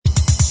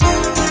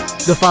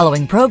The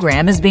following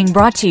program is being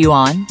brought to you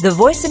on the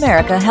Voice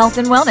America Health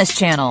and Wellness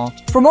Channel.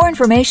 For more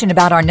information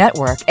about our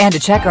network and to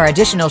check our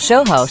additional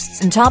show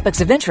hosts and topics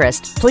of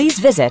interest, please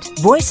visit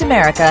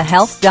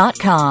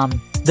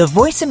voiceamericahealth.com. The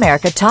Voice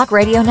America Talk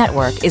Radio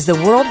Network is the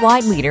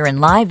worldwide leader in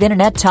live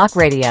Internet talk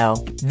radio.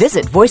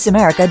 Visit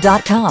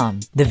voiceamerica.com.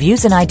 The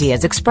views and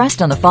ideas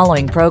expressed on the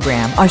following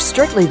program are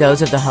strictly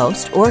those of the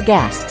host or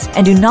guests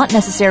and do not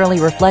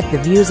necessarily reflect the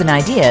views and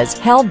ideas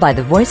held by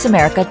the Voice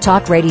America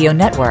Talk Radio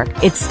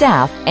Network, its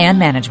staff, and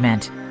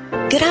management.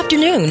 Good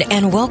afternoon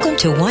and welcome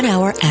to 1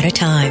 Hour at a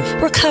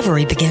Time.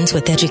 Recovery begins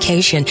with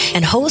education,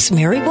 and host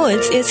Mary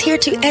Woods is here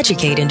to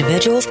educate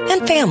individuals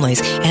and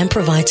families and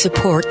provide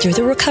support through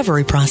the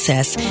recovery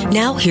process.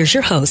 Now here's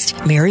your host,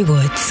 Mary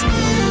Woods.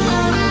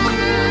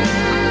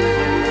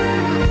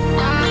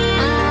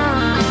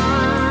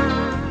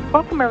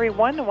 Welcome,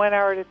 everyone, to 1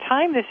 Hour at a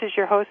Time. This is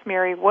your host,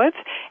 Mary Woods,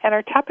 and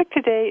our topic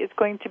today is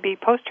going to be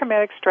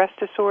post-traumatic stress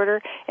disorder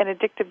and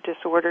addictive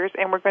disorders,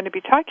 and we're going to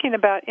be talking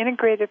about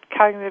integrative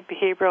cognitive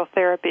behavioral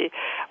therapy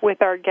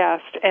with our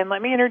guest. And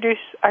let me introduce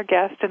our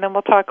guest, and then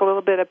we'll talk a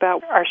little bit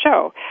about our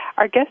show.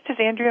 Our guest is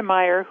Andrea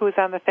Meier, who is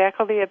on the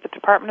faculty of the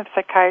Department of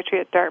Psychiatry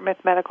at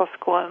Dartmouth Medical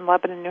School in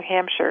Lebanon, New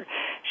Hampshire.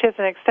 She has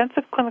an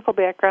extensive clinical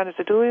background as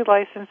a duly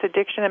licensed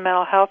addiction and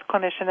mental health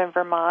clinician in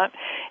Vermont.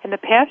 In the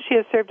past, she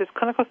has served as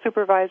clinical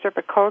supervisor of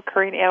a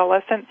co-occurring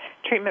adolescent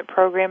treatment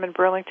program in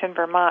Burlington,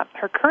 Vermont.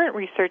 Her current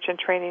research and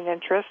training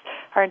interests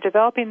are in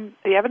developing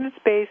the evidence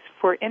base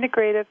for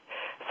integrative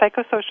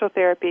psychosocial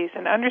therapies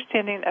and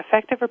understanding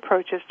effective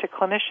approaches to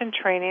clinician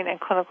training and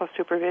clinical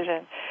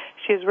supervision.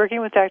 She is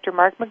working with Dr.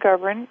 Mark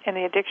McGovern in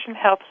the Addiction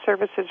Health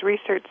Services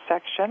Research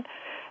Section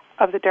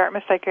of the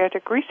Dartmouth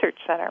Psychiatric Research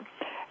Center.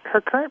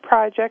 Her current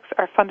projects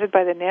are funded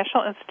by the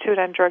National Institute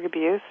on Drug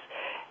Abuse,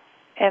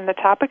 and the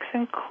topics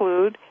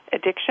include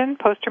addiction,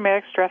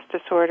 post-traumatic stress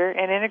disorder,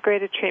 and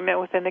integrated treatment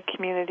within the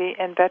community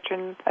and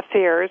Veteran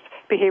Affairs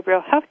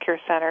Behavioral Health Care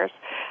Centers.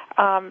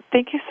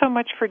 Thank you so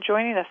much for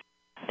joining us.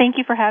 Thank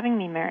you for having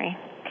me, Mary.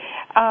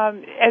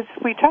 As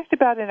we talked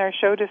about in our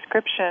show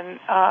description,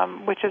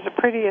 which is a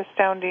pretty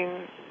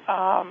astounding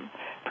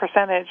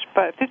percentage,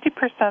 but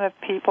 50% of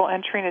people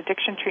entering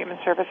addiction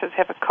treatment services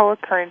have a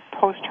co-occurring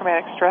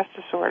post-traumatic stress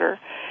disorder,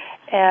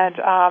 and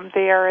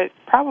they are at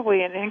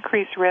probably an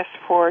increased risk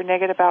for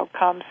negative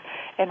outcomes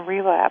and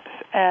relapse.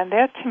 And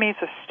that, to me,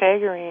 is a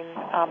staggering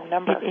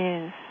number.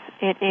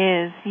 It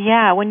is.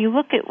 Yeah. When you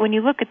look at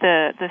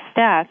the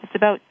stats, it's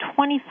about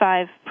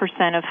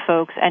 25% of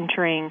folks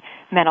entering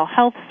mental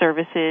health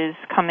services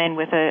come in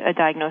with a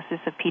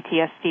diagnosis of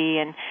PTSD,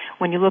 and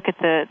when you look at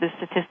the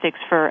statistics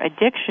for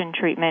addiction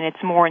treatment,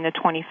 it's more in the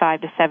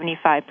 25 to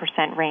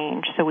 75%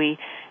 range. So we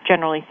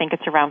generally think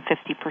it's around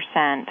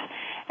 50%.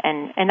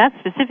 And that's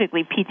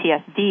specifically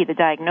PTSD, the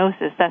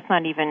diagnosis. That's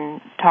not even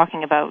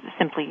talking about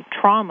simply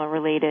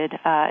trauma-related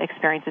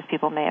experiences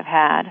people may have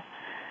had.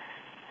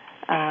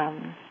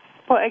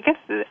 Well, I guess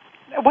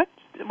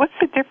what's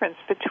the difference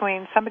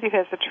between somebody who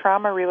has a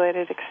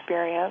trauma-related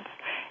experience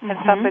and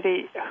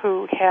somebody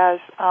who has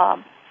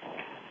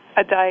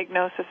a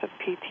diagnosis of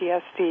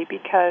PTSD?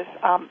 Because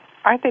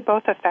aren't they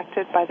both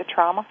affected by the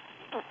trauma?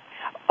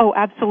 Oh,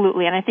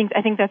 absolutely, and I think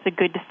that's a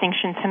good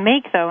distinction to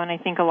make, though, and I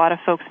think a lot of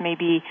folks may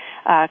be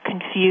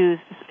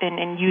confused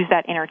and use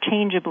that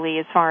interchangeably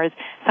as far as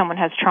someone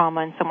has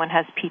trauma and someone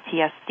has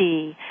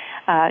PTSD.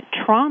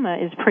 Trauma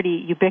is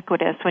pretty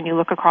ubiquitous when you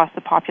look across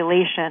the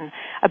population.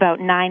 About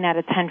 9 out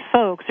of 10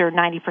 folks, or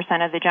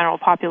 90% of the general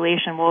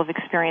population, will have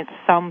experienced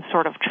some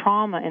sort of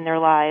trauma in their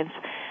lives.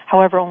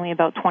 However, only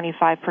about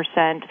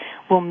 25%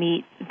 will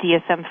meet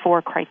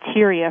DSM-4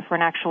 criteria for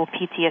an actual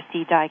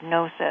PTSD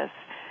diagnosis.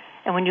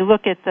 And when you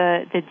look at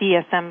the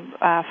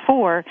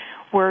DSM-4,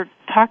 we're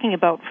talking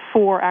about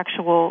 4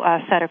 actual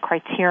set of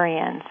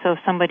criterion. So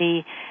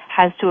somebody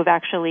has to have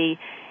actually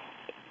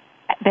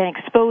been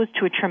exposed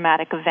to a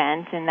traumatic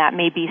event, and that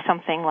may be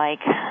something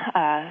like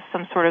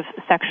some sort of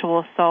sexual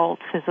assault,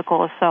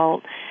 physical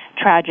assault,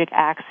 tragic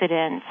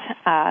accident,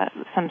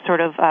 some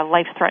sort of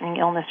life-threatening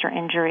illness or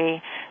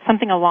injury,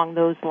 something along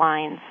those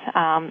lines.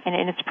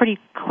 And it's pretty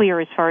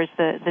clear as far as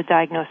the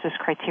diagnosis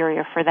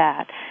criteria for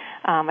that.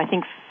 I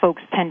think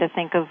folks tend to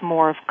think of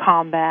more of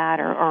combat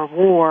or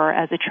war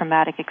as a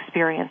traumatic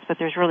experience, but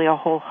there's really a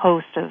whole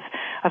host of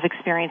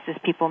experiences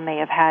people may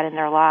have had in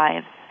their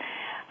lives.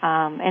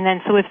 And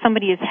then so if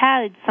somebody has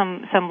had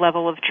some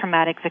level of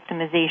traumatic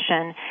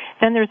victimization,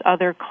 then there's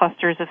other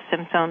clusters of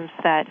symptoms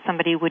that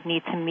somebody would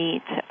need to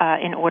meet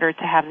in order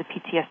to have the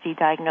PTSD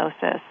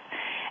diagnosis.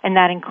 And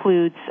that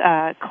includes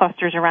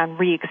clusters around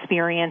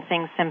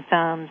re-experiencing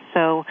symptoms.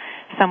 So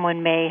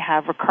someone may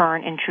have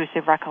recurrent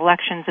intrusive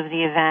recollections of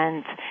the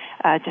event,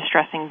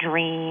 distressing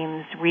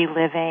dreams,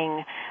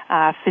 reliving,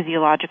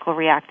 physiological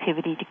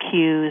reactivity to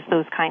cues,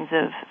 those kinds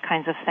of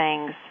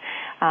things.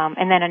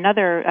 And then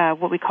another,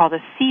 what we call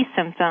the C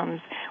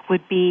symptoms,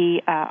 would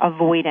be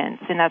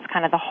avoidance, and that's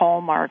kind of the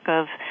hallmark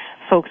of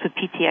folks with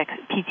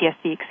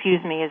PTSD,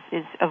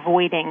 is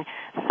avoiding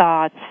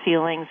thoughts,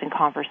 feelings, and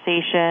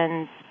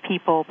conversations,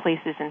 people,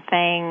 places, and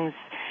things.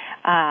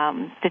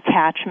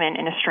 detachment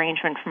and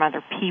estrangement from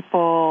other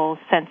people,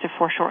 sense of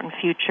foreshortened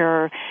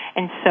future,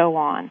 and so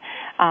on.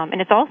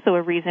 And it's also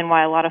a reason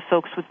why a lot of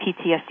folks with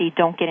PTSD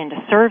don't get into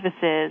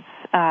services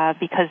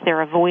because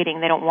they're avoiding.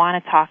 They don't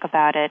want to talk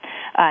about it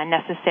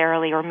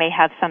necessarily, or may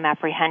have some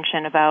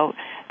apprehension about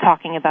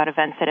talking about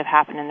events that have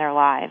happened in their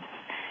lives.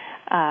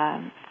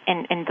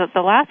 And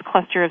the last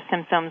cluster of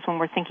symptoms when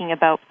we're thinking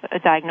about a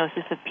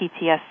diagnosis of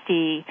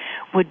PTSD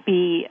would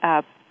be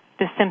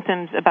the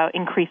symptoms about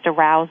increased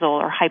arousal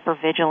or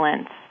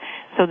hypervigilance.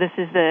 So this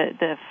is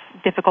the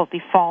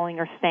difficulty falling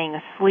or staying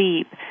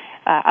asleep,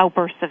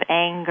 outbursts of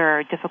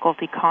anger,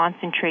 difficulty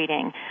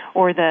concentrating,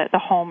 or the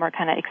hallmark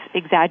kind of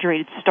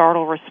exaggerated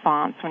startle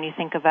response when you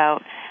think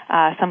about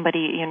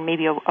somebody,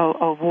 maybe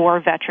a war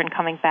veteran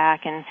coming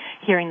back and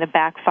hearing the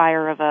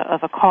backfire of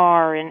a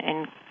car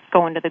and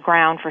going to the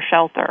ground for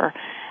shelter.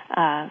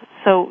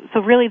 So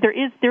really there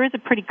is a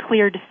pretty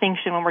clear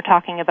distinction when we're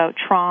talking about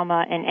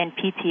trauma and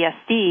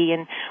PTSD,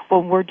 and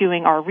when we're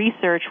doing our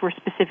research, we're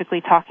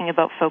specifically talking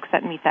about folks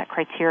that meet that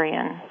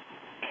criterion.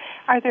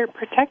 Are there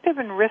protective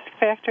and risk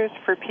factors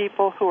for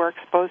people who are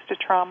exposed to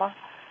trauma?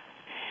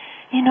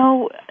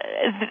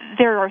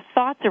 There are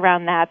thoughts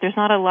around that. There's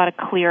not a lot of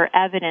clear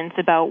evidence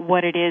about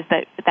what it is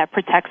that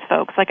protects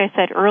folks. Like I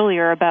said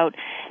earlier, about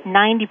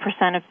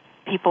 90% of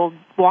people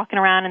walking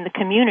around in the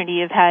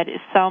community have had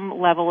some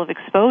level of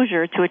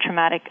exposure to a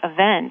traumatic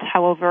event.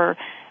 However,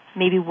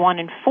 maybe 1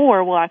 in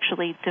 4 will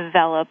actually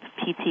develop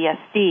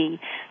PTSD.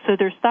 So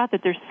there's thought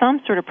that there's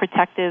some sort of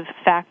protective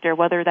factor,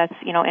 whether that's,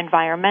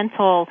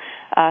 environmental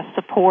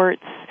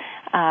supports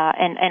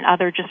and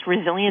other just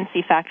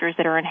resiliency factors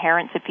that are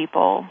inherent to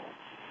people.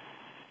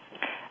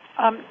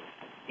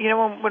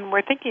 When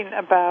we're thinking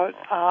about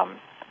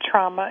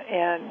trauma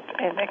and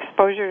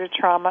exposure to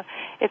trauma,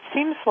 it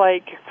seems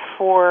like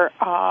for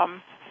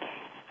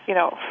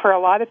a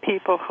lot of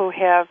people who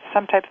have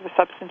some type of a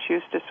substance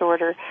use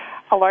disorder,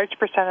 a large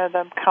percent of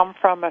them come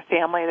from a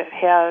family that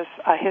has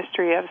a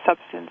history of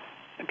substance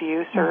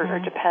abuse or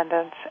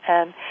dependence.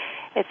 And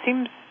it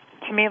seems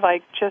to me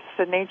like just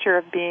the nature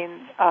of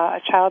being a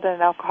child in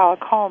an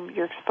alcoholic home,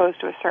 you're exposed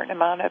to a certain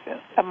amount of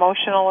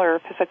emotional or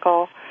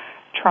physical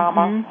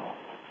trauma. Mm-hmm.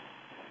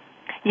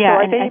 Yeah,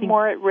 so are they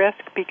more at risk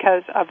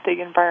because of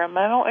the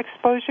environmental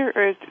exposure,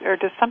 or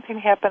does something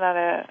happen on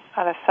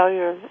a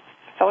cellular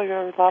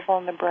level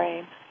in the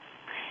brain?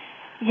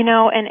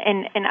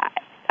 And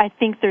I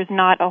think there's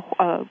not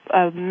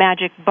a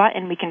magic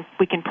button we can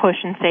push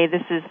and say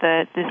this is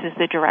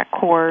the direct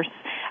course.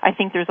 I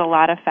think there's a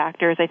lot of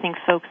factors. I think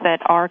folks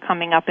that are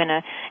coming up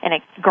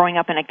growing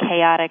up in a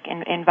chaotic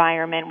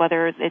environment,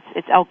 whether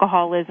it's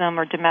alcoholism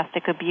or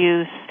domestic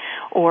abuse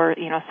or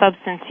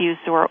substance use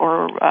or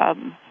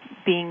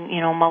being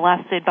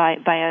molested by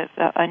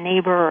a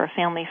neighbor or a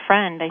family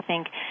friend, I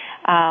think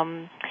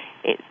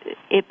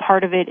it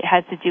part of it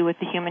has to do with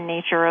the human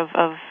nature of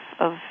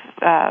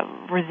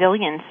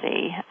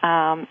resiliency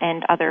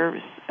and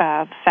other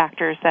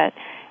factors that,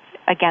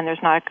 again,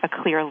 there's not a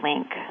clear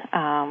link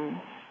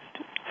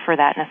for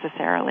that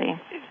necessarily.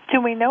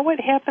 Do we know what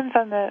happens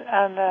on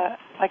the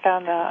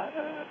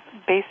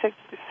basic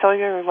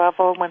cellular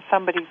level when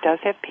somebody does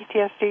have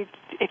PTSD?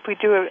 If we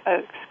do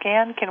a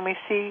scan, can we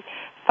see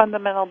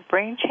fundamental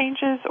brain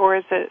changes, or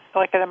is it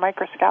like at a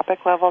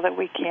microscopic level that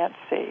we can't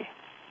see?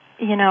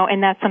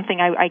 And that's something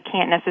I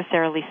can't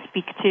necessarily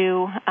speak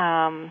to.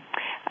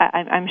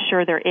 I'm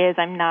sure there is.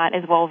 I'm not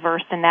as well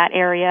versed in that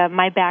area.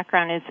 My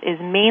background is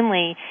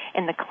mainly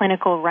in the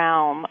clinical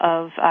realm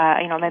of,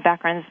 my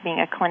background is being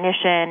a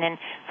clinician, and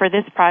for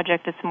this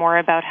project it's more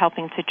about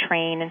helping to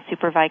train and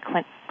supervise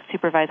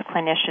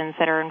clinicians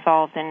that are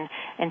involved in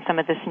some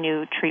of this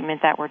new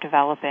treatment that we're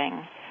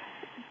developing.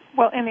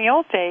 Well, in the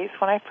old days,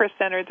 when I first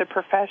entered the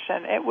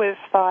profession, it was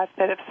thought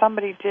that if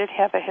somebody did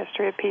have a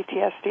history of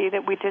PTSD,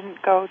 that we didn't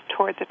go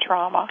toward the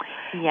trauma,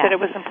 yes. that it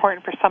was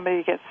important for somebody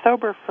to get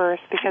sober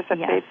first, because if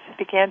they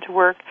began to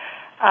work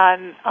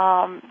on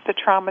the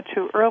trauma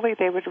too early,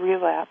 they would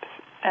relapse.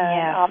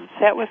 And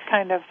that was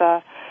kind of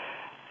the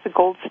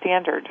gold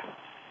standard.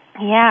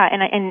 Yeah,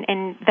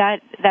 and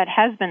that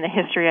has been the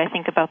history, I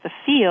think, about the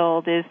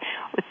field. Is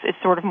it's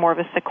sort of more of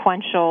a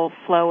sequential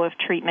flow of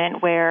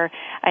treatment where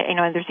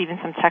there's even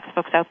some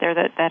textbooks out there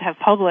that have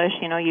published.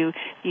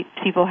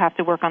 People have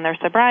to work on their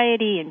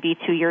sobriety and be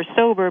 2 years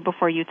sober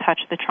before you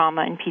touch the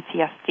trauma and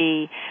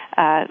PTSD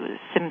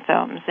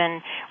symptoms.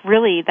 And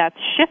really, that's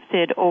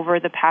shifted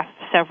over the past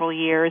several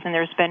years, and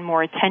there's been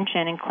more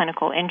attention and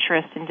clinical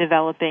interest in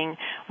developing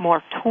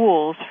more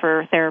tools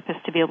for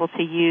therapists to be able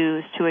to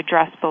use to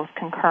address both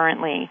concurrently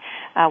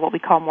what we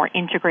call more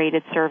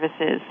integrated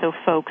services. So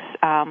folks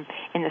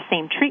in the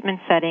same treatment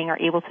setting are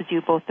able to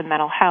do both the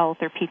mental health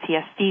or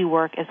PTSD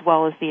work as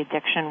well as the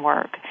addiction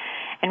work.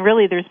 And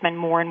really there's been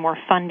more and more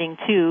funding,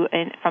 too,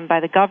 by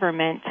the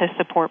government to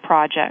support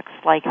projects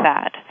like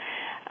that.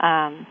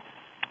 And,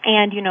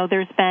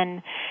 there's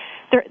been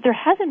there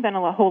hasn't been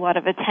a whole lot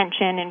of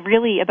attention, and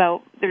really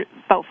about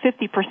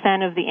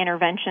 50% of the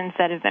interventions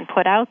that have been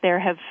put out there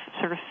have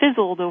sort of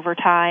fizzled over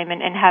time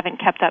and haven't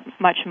kept up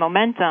much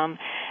momentum.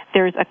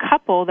 There's a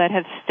couple that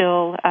have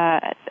still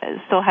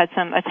had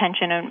some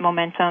attention and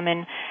momentum,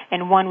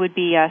 and one would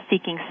be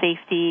Seeking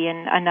Safety,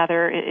 and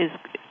another is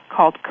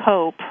called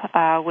COPE,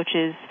 which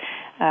is,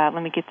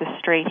 let me get this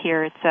straight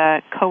here, it's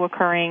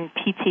co-occurring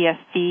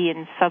PTSD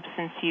and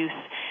substance use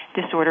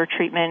disorder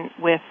treatment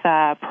with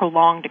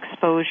prolonged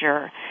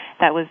exposure.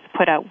 That was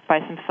put out by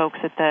some folks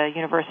at the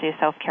University of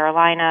South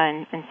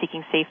Carolina, and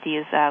Seeking Safety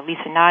is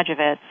Lisa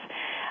Najovitz.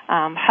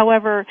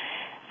 However,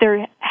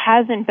 there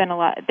hasn't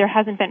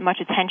been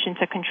much attention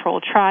to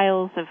controlled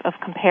trials of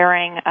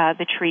comparing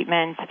the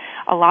treatment.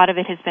 A lot of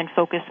it has been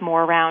focused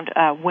more around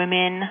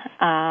women.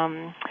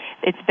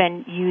 It's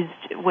been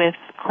used with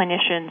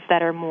clinicians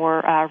that are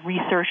more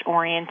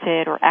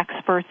research-oriented or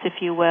experts,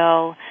 if you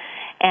will.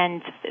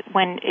 And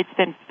when it's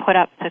been put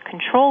up to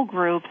control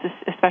groups,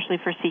 especially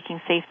for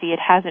Seeking Safety, it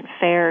hasn't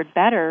fared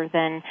better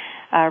than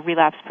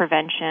relapse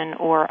prevention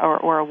or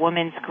a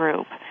women's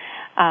group.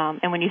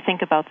 And when you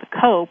think about the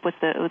COPE with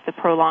the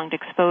prolonged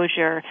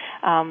exposure,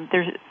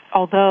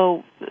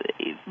 although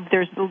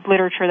there's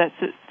literature that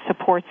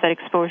supports that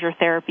exposure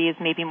therapy is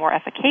maybe more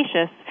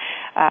efficacious,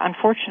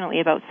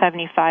 unfortunately about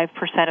 75%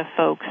 of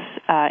folks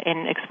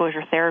in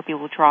exposure therapy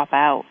will drop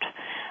out.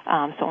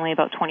 So only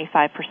about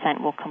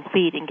 25% will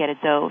complete and get a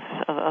dose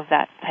of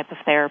that type of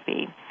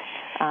therapy.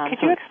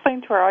 Could you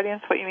explain to our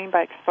audience what you mean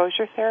by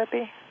exposure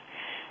therapy?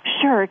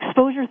 Sure.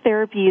 Exposure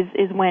therapy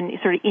is when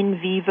sort of in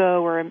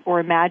vivo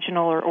or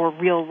imaginal or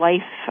real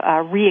life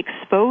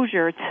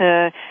re-exposure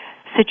to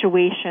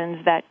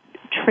situations that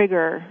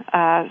trigger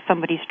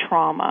somebody's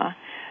trauma.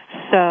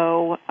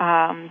 So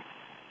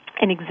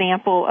an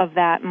example of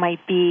that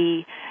might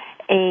be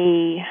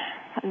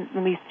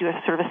let me do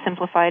a sort of a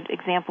simplified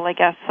example, I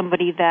guess,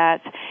 somebody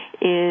that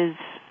is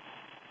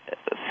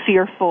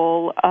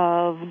fearful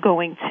of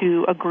going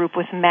to a group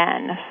with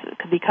men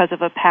because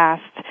of a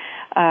past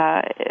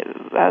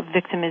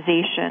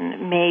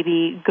victimization,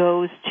 maybe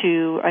goes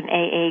to an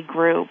AA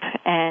group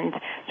and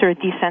sort of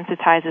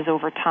desensitizes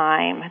over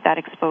time that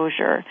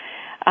exposure.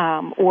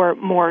 Or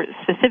more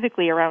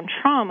specifically around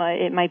trauma,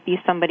 it might be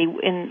somebody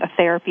in a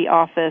therapy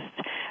office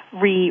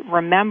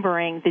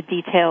remembering the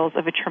details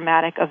of a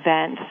traumatic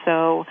event.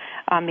 So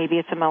maybe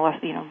it's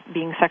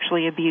being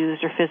sexually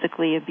abused or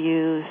physically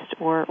abused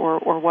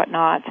or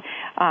whatnot,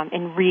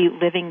 and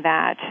reliving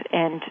that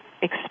and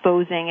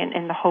exposing.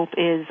 And the hope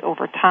is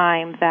over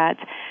time that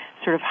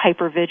sort of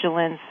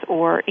hypervigilance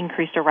or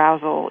increased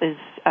arousal is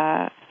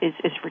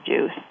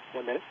reduced.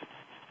 1 minute.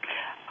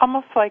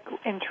 Almost like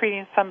in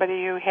treating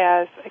somebody who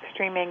has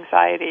extreme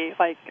anxiety,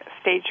 like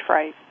stage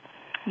fright.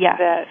 Yeah.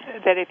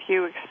 That if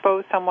you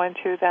expose someone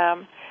to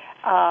them,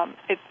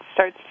 it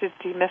starts to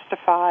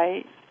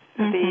demystify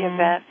the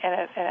event, and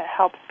it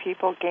helps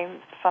people gain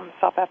some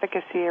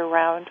self-efficacy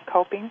around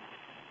coping.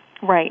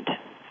 Right.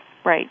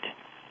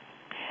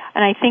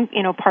 And I think,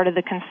 part of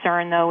the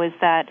concern, though, is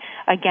that,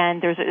 again,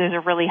 there's a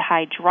really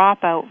high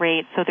dropout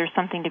rate, so there's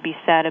something to be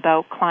said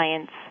about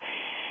clients'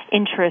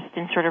 interest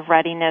in sort of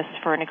readiness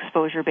for an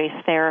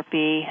exposure-based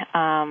therapy,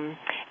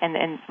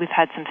 and we've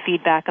had some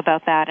feedback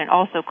about that, and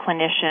also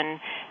clinician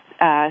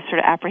sort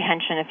of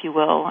apprehension, if you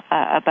will,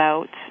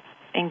 about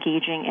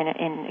engaging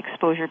in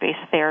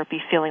exposure-based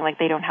therapy, feeling like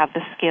they don't have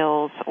the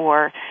skills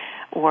or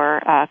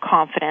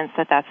confidence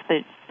that that's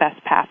the best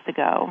path to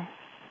go.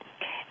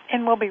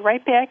 And we'll be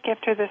right back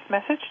after this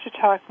message to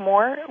talk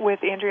more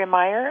with Andrea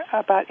Meier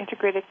about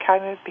integrated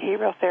cognitive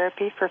behavioral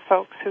therapy for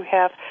folks who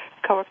have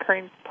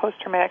co-occurring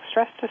post-traumatic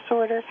stress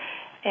disorder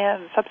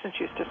and substance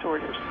use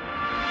disorders.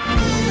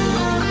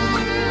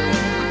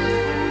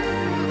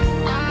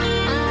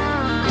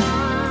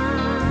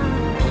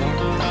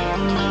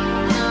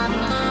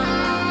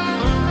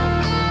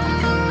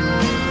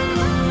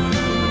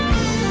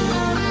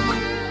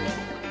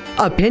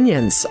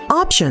 Opinions,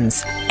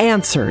 options,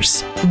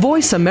 answers.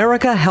 Voice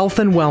America Health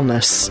and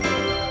Wellness.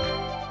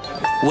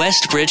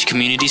 Westbridge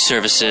Community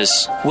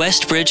Services.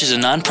 Westbridge is a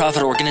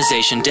nonprofit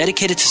organization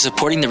dedicated to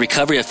supporting the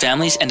recovery of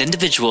families and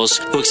individuals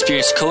who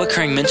experience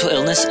co-occurring mental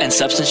illness and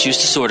substance use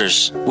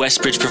disorders.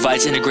 Westbridge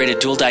provides integrated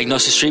dual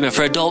diagnosis treatment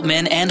for adult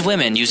men and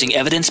women using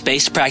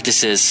evidence-based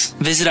practices.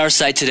 Visit our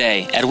site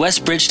today at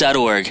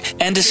westbridge.org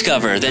and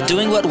discover that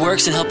doing what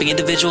works in helping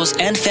individuals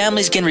and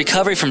families gain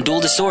recovery from dual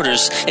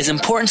disorders is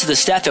important to the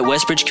staff at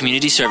Westbridge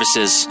Community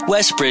Services.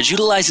 Westbridge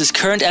utilizes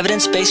current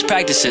evidence-based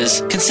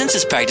practices,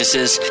 consensus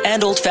practices,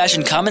 and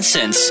old-fashioned common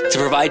sense to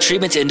provide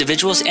treatment to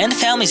individuals and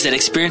families that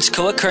experience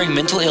co-occurring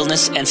mental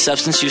illness and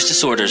substance use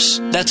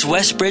disorders. That's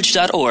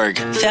westbridge.org,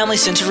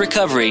 family-centered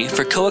recovery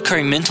for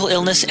co-occurring mental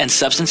illness and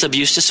substance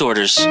abuse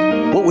disorders.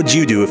 What would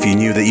you do if you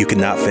knew that you could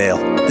not fail?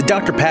 The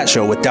Dr. Pat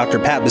Show with Dr.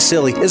 Pat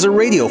Basili is a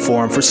radio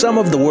forum for some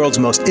of the world's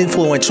most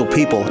influential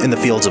people in the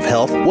fields of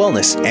health,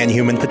 wellness, and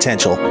human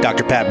potential.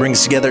 Dr. Pat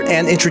brings together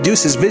and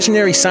introduces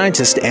visionary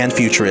scientists and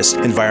futurists,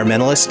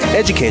 environmentalists,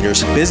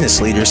 educators, business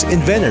leaders,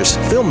 inventors,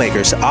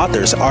 filmmakers,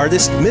 authors, artists,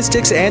 scientists,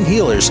 mystics, and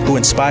healers who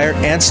inspire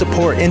and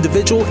support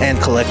individual and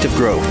collective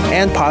growth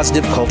and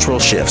positive cultural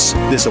shifts.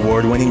 This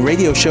award-winning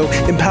radio show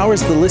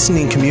empowers the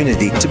listening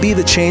community to be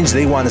the change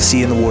they want to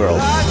see in the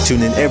world.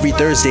 Tune in every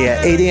Thursday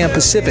at 8 a.m.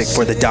 Pacific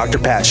for The Dr.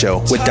 Pat Show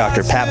with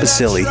Dr. Pat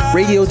Basili,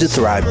 radio to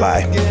thrive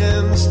by.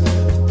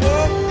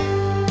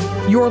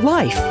 Your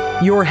life,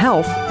 your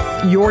health,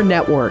 your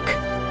network.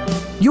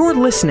 You're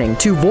listening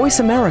to Voice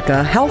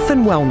America Health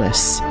and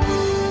Wellness.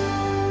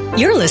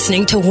 You're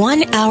listening to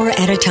 1 Hour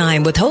at a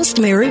Time with host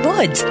Mary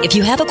Woods. If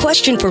you have a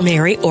question for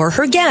Mary or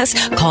her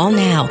guest, call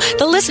now.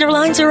 The listener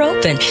lines are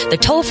open. The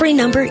toll-free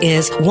number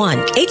is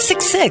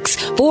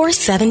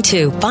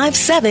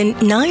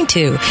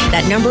 1-866-472-5792.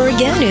 That number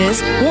again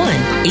is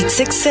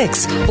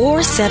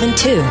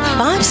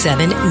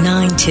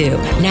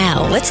 1-866-472-5792.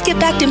 Now, let's get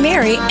back to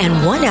Mary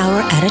and 1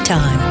 Hour at a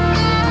Time.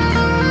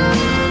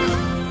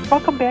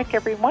 Welcome back,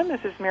 everyone.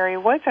 This is Mary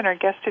Woods, and our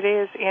guest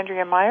today is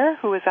Andrea Meier,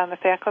 who is on the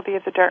faculty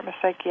of the Dartmouth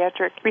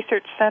Psychiatric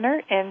Research Center,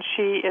 and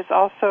she is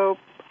also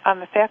on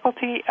the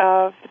faculty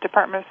of the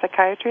Department of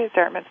Psychiatry at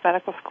Dartmouth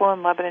Medical School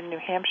in Lebanon, New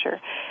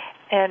Hampshire.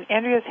 And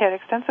Andrea's had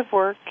extensive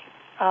work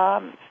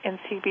in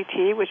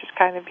CBT, which is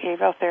cognitive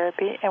behavioral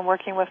therapy, and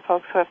working with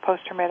folks who have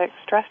post-traumatic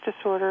stress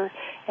disorder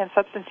and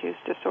substance use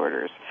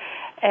disorders.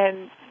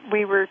 And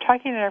we were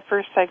talking in our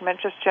first segment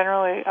just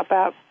generally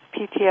about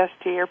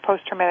PTSD, or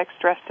post-traumatic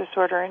stress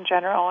disorder in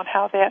general, and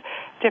how that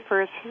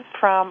differs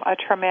from a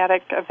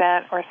traumatic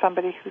event or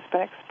somebody who's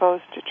been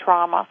exposed to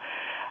trauma.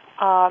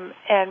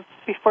 And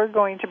before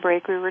going to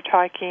break, we were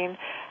talking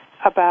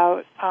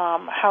about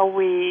how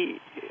we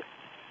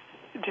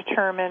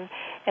determine,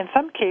 in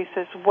some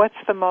cases, what's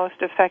the most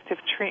effective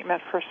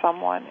treatment for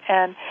someone.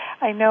 And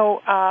I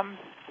know,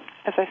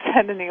 as I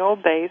said in the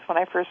old days when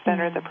I first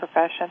entered the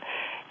profession,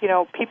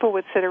 people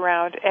would sit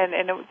around and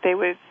they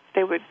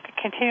would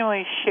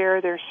continually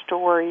share their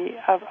story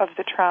of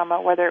the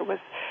trauma, whether it was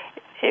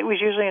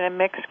usually in a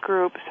mixed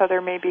group, so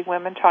there may be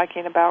women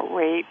talking about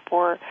rape,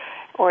 or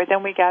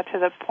then we got to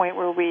the point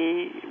where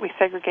we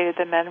segregated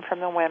the men from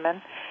the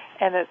women,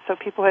 and so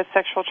people who had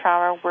sexual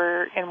trauma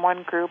were in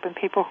one group, and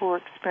people who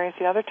were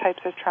experiencing other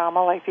types of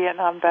trauma, like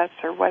Vietnam vets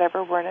or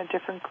whatever, were in a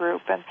different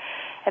group, and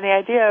the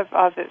idea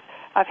of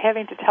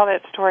having to tell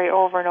that story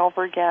over and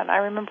over again. I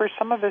remember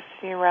some of us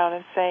sitting around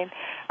and saying,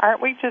 aren't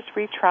we just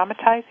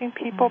re-traumatizing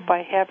people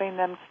by having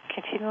them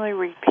continually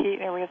repeat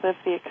and relive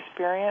the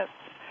experience?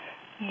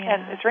 Yeah.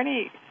 And is there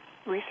any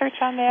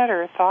research on that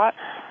or a thought?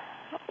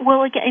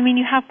 Well, again,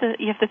 you have to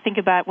think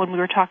about, when we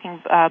were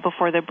talking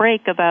before the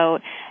break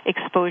about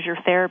exposure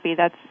therapy,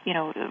 that's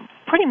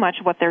pretty much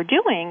what they're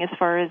doing as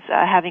far as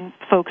having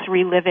folks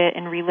relive it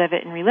and relive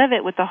it and relive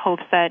it with the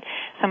hopes that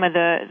some of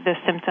the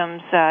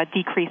symptoms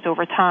decrease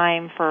over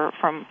time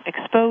from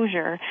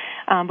exposure.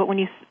 But when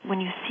you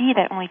see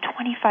that only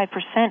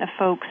 25% of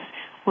folks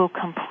will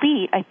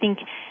complete, I think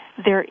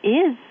there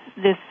is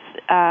this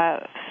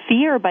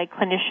fear by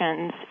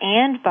clinicians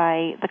and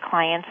by the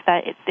clients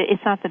that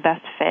it's not the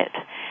best fit.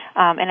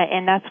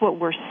 And that's what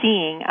we're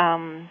seeing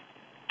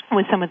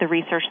with some of the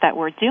research that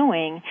we're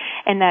doing,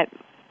 and that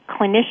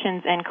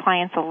clinicians and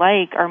clients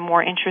alike are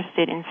more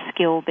interested in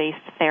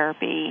skill-based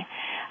therapy.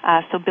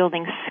 So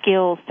building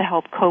skills to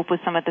help cope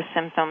with some of the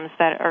symptoms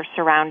that are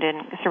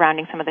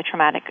surrounding some of the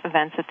traumatic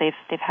events that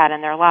they've had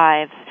in their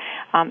lives,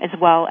 as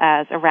well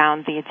as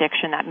around the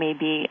addiction that may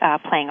be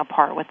playing a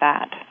part with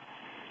that.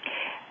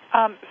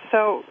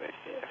 So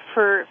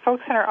for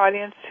folks in our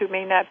audience who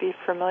may not be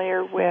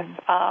familiar with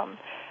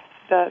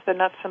the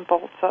nuts and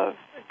bolts of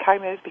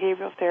cognitive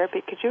behavioral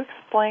therapy, could you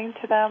explain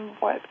to them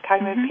what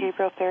cognitive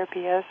behavioral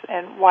therapy is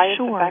and why it's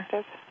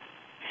effective?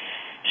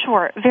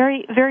 Sure.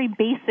 Very, very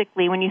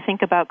basically, when you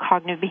think about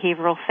cognitive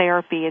behavioral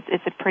therapy,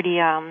 it's a pretty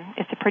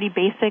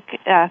basic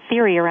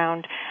theory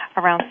around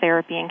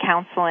therapy and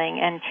counseling,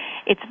 and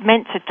it's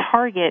meant to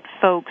target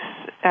folks,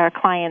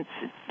 clients,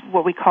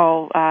 what we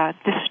call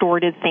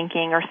distorted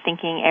thinking or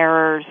thinking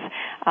errors.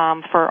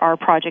 For our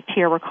project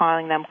here, we're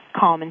calling them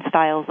common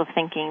styles of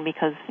thinking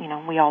because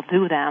we all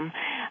do them,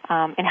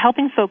 and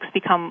helping folks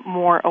become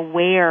more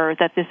aware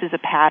that this is a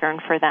pattern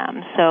for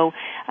them. So,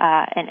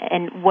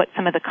 and what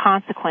some of the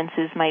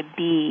consequences might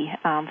be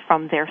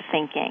from their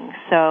thinking.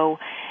 So.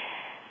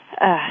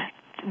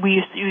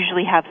 We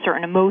usually have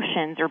certain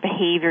emotions or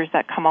behaviors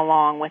that come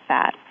along with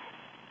that.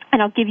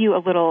 And I'll give you a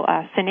little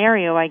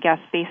scenario, I guess,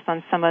 based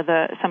on some of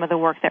the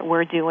work that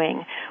we're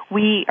doing.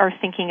 We are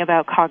thinking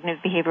about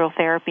cognitive behavioral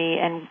therapy,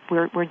 and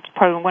we're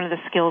probably one of the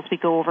skills we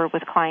go over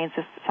with clients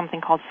is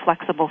something called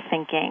flexible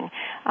thinking,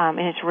 and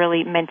it's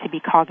really meant to be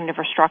cognitive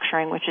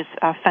restructuring, which is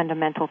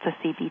fundamental to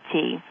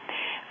CBT.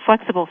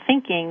 Flexible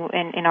thinking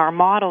in our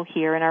model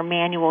here, in our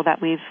manual that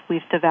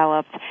we've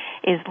developed,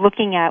 is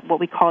looking at what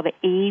we call the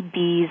A,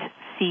 B's,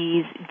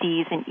 C's,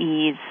 D's, and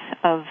E's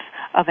of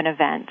an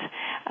event.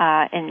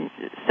 And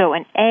so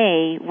an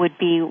A would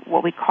be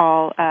what we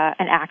call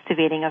an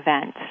activating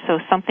event. So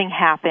something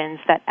happens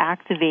that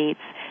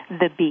activates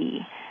the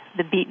B.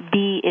 The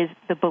B is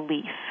the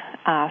belief.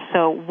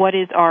 So what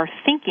is our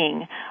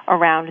thinking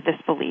around this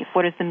belief?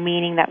 What is the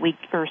meaning that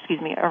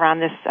around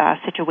this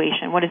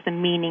situation? What is the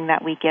meaning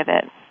that we give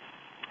it?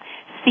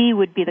 C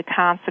would be the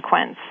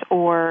consequence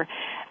or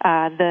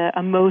the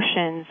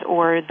emotions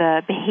or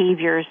the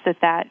behaviors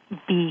that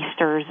B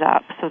stirs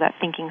up, so that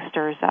thinking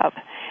stirs up.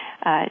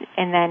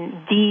 And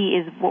then D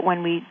is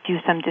when we do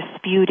some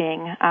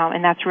disputing,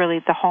 and that's really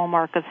the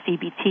hallmark of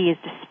CBT, is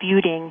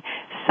disputing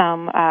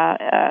some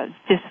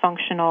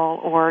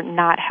dysfunctional or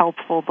not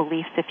helpful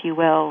beliefs, if you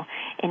will.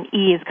 And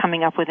E is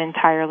coming up with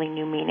entirely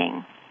new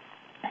meaning.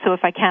 So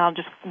if I can, I'll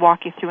just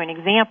walk you through an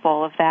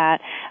example of that,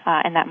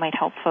 and that might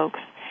help folks.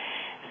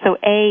 So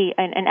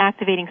an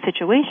activating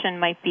situation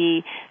might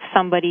be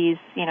somebody's,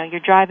 you're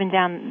driving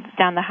down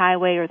the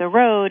highway or the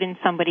road and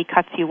somebody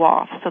cuts you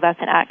off. So that's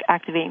an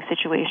activating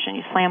situation.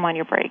 You slam on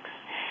your brakes.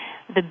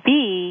 The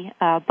B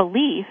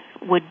belief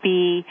would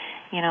be,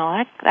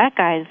 that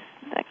guy's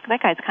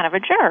kind of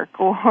a jerk,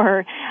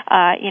 or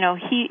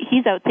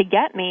he's out to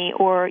get me,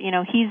 or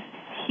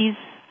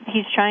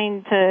he's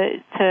trying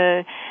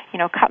to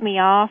cut me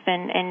off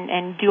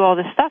and do all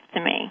this stuff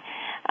to me.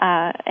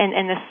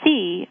 And the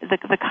C,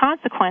 the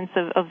consequence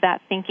of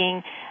that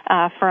thinking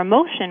for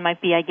emotion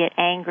might be I get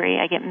angry,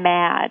 I get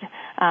mad,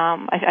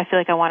 I feel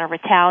like I want to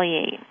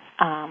retaliate.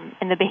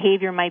 And the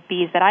behavior might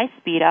be is that I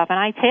speed up and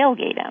I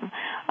tailgate him,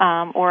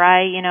 or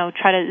I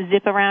try to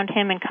zip around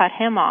him and cut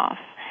him off.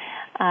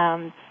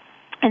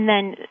 And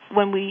then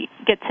when we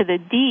get to the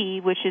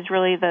D, which is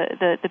really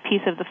the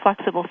piece of the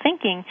flexible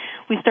thinking,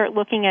 we start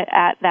looking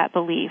at that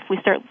belief. We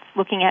start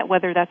looking at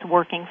whether that's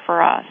working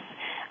for us.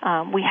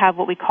 We have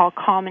what we call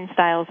common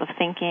styles of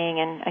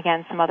thinking, and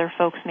again, some other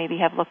folks maybe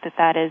have looked at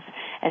that as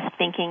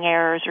thinking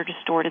errors or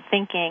distorted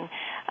thinking.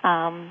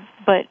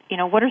 But,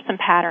 what are some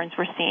patterns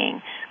we're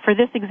seeing? For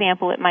this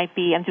example, it might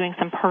be I'm doing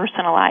some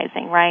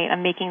personalizing, right?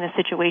 I'm making the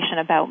situation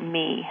about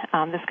me.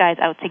 This guy's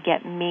out to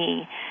get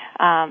me.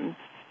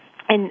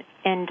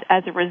 And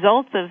as a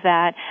result of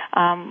that,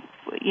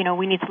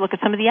 we need to look at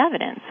some of the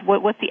evidence.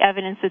 What's the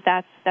evidence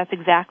that that's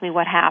exactly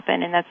what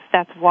happened, and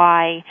that's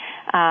why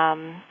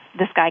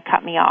this guy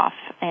cut me off.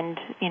 And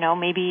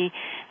maybe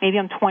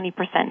I'm 20%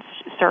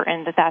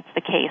 certain that that's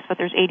the case, but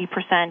there's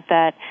 80%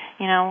 that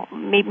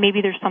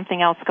maybe there's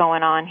something else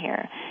going on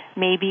here.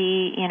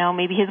 Maybe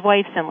his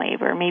wife's in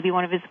labor. Maybe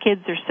one of his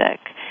kids are sick.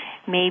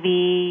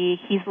 Maybe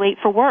he's late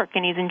for work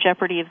and he's in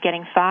jeopardy of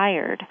getting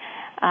fired.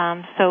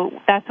 So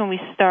that's when we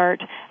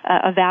start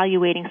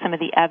evaluating some of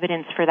the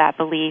evidence for that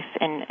belief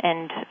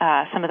and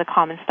some of the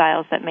common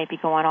styles that may be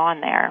going on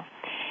there.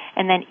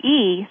 And then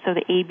E, so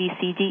the A, B,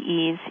 C, D,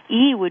 E's,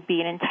 E would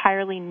be an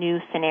entirely new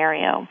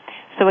scenario.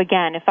 So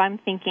again, if I'm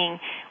thinking,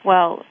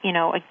 well,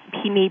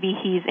 maybe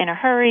he's in a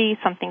hurry,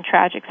 something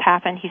tragic's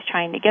happened, he's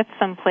trying to get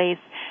someplace,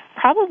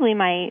 probably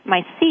my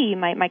C,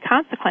 my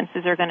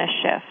consequences are going to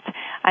shift.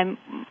 I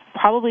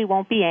probably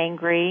won't be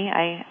angry.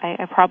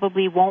 I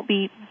probably won't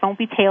be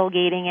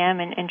tailgating him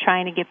and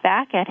trying to get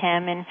back at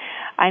him, and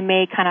I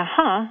may kind of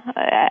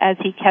as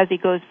he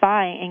goes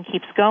by and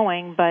keeps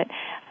going, but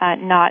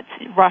not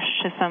rush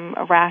to some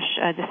rash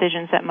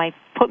decisions that might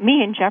put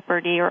me in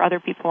jeopardy or other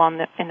people on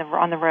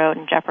the road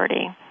in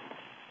jeopardy.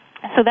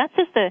 So that's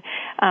just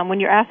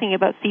when you're asking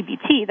about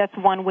CBT, that's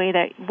one way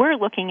that we're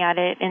looking at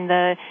it in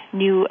the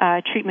new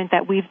treatment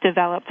that we've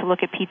developed to look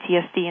at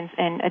PTSD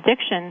and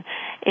addiction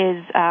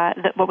is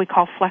what we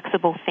call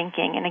flexible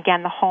thinking. And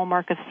again, the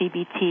hallmark of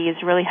CBT is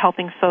really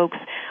helping folks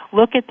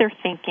look at their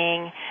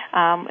thinking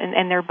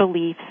and their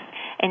beliefs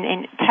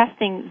and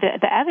testing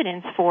the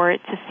evidence for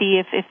it to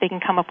see if they can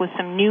come up with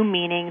some new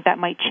meaning that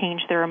might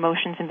change their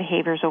emotions and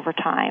behaviors over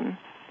time.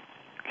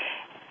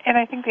 And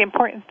I think the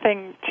important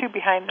thing, too,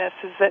 behind this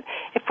is that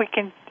if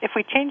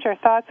we change our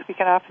thoughts, we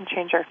can often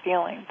change our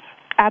feelings.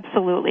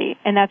 Absolutely,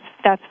 and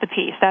that's the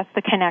piece. That's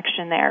the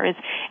connection there.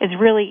 Is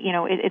really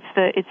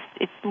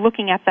it's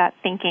looking at that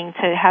thinking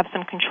to have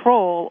some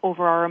control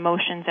over our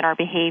emotions and our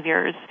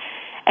behaviors.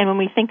 And when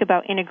we think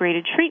about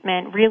integrated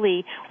treatment,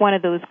 really one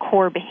of those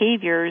core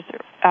behaviors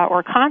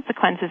or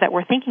consequences that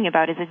we're thinking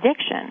about is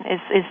addiction,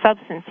 is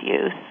substance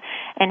use,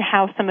 and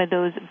how some of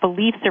those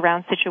beliefs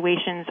around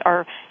situations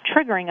are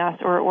triggering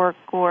us or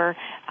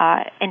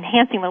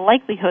enhancing the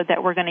likelihood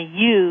that we're going to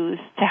use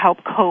to help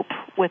cope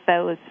with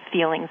those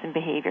feelings and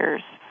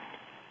behaviors.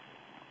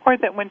 Or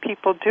that when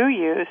people do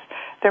use,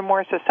 they're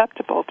more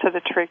susceptible to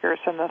the triggers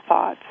and the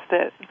thoughts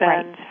that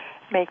then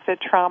make the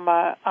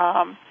trauma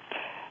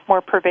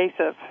more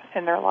pervasive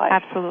in their life.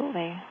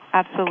 Absolutely.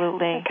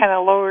 It kind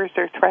of lowers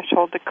their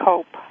threshold to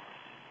cope.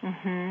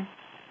 Mm-hmm.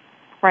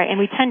 Right, and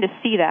we tend to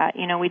see that.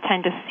 We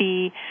tend to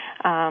see,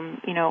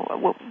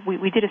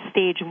 we did a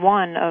stage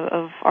 1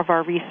 of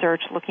our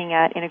research looking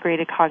at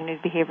integrated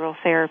cognitive behavioral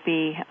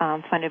therapy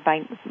funded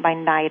by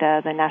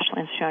NIDA, the National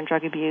Institute on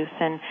Drug Abuse,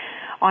 and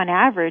on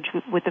average,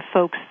 with the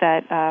folks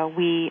that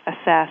we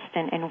assessed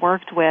and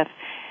worked with,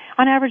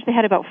 on average, they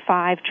had about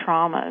 5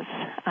 traumas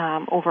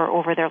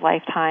over their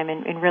lifetime,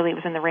 and really it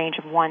was in the range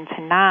of 1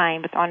 to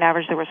 9, but on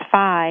average there was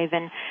 5,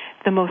 and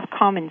the most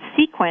common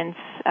sequence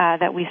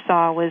that we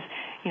saw was,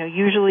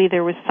 usually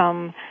there was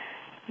some,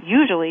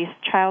 usually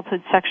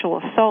childhood sexual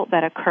assault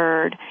that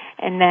occurred,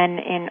 and then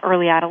in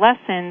early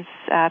adolescence,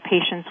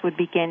 patients would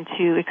begin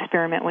to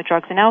experiment with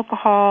drugs and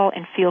alcohol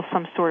and feel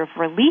some sort of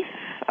relief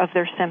of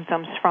their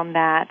symptoms from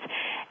that,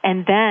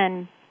 and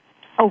then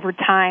over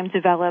time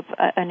develop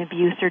an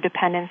abuse or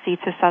dependency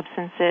to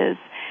substances,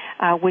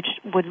 which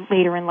would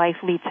later in life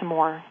lead to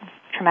more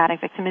traumatic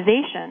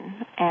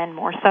victimization and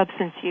more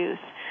substance use.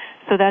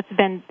 So that's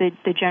been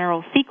the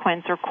general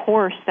sequence or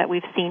course that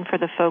we've seen for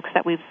the folks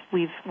that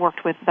we've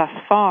worked with thus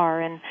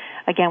far. And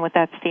again, with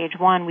that stage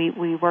 1,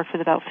 we worked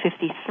with about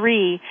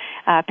 53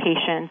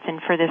 patients,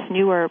 and for this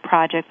newer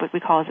project, what we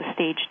call as a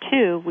stage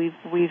 2,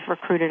 we've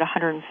recruited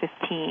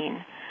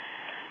 115.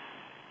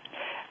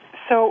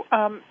 So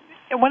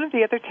one of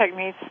the other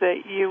techniques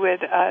that you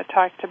had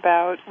talked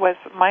about was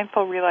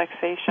mindful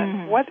relaxation.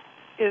 Mm-hmm. What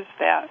is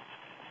that?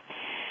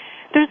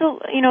 There's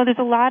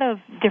a lot of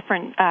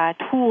different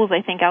tools,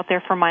 I think, out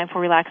there for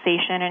mindful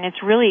relaxation, and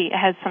it's really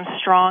has some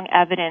strong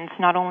evidence,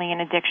 not only in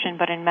addiction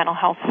but in mental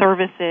health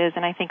services,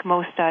 and I think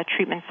most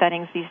treatment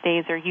settings these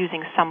days are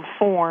using some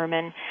form,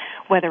 and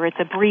whether it's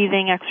a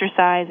breathing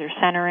exercise or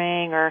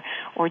centering or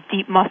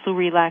deep muscle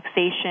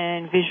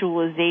relaxation,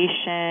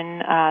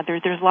 visualization,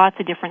 there's lots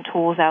of different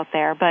tools out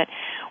there, but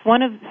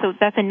so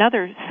that's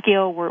another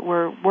skill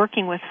we're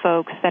working with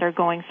folks that are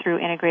going through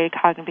integrated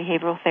cognitive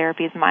behavioral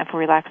therapy is mindful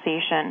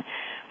relaxation.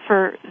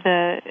 For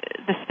the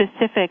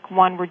specific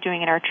one we're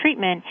doing in our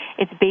treatment,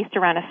 it's based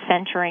around a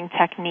centering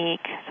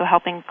technique, so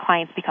helping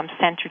clients become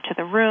centered to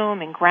the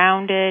room and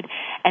grounded,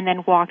 and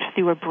then walked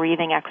through a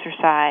breathing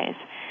exercise.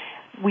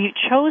 We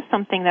chose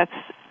something that's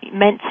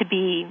meant to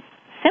be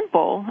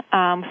simple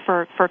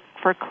for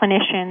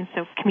clinicians,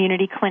 so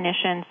community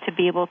clinicians, to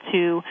be able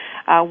to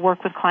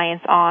work with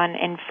clients on,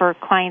 and for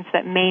clients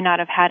that may not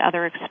have had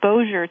other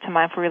exposure to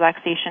mindful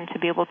relaxation to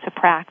be able to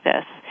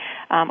practice.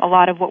 A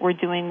lot of what we're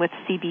doing with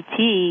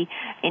CBT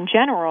in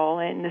general,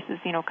 and this is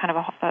kind of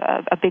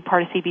a big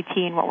part of CBT,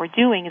 and what we're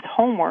doing is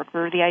homework,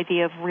 or the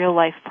idea of real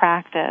life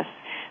practice.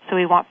 So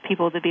we want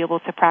people to be able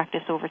to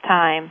practice over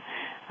time.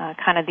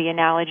 Kind of the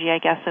analogy, I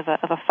guess,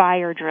 of a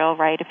fire drill,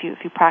 right? If you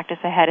practice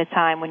ahead of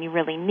time when you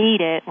really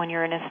need it, when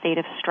you're in a state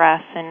of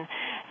stress and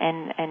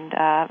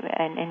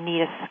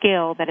need a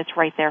skill, that it's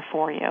right there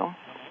for you.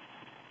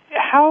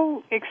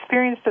 How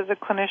experienced does a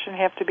clinician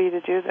have to be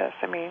to do this?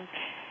 I mean,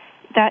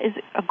 that is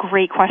a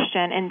great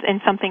question,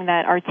 and something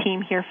that our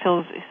team here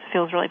feels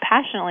really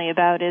passionately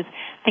about is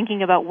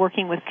thinking about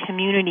working with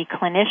community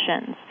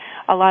clinicians.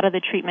 A lot of the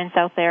treatments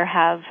out there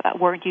have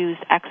use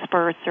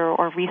experts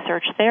or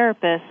research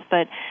therapists,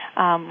 but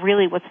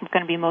really what's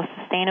going to be most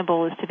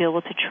sustainable is to be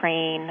able to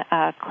train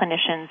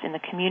clinicians in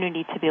the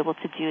community to be able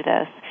to do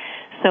this.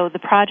 So the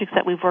projects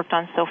that we've worked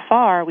on so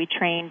far, we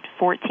trained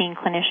 14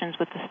 clinicians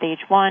with the Stage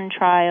 1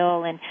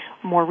 trial, and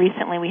more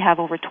recently we have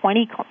over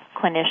 20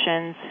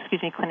 clinicians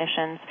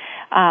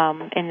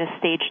in the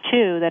Stage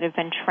 2 that have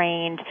been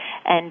trained.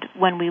 And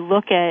when we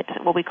look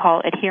at what we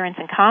call adherence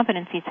and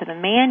competency to the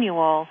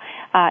manual,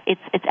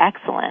 it's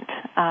excellent.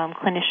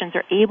 Clinicians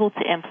are able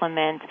to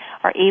implement,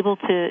 are able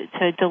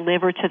to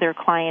deliver to their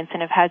clients,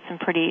 and have had some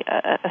pretty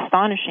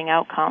astonishing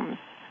outcomes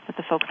with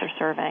the folks they're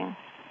serving.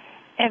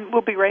 And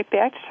we'll be right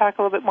back to talk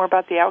a little bit more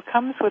about the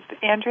outcomes with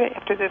Andrea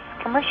after this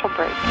commercial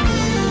break.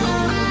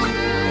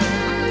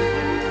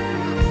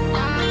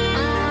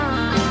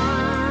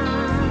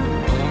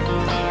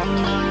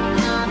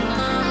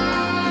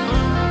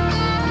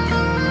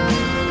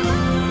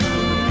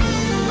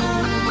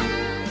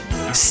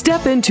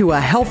 Step into a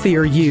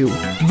healthier you.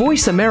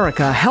 Voice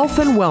America Health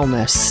and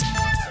Wellness.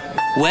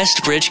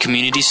 Westbridge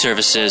Community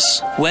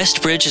Services.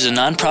 Westbridge is a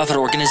nonprofit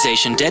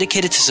organization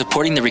dedicated to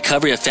supporting the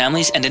recovery of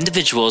families and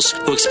individuals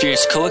who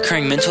experience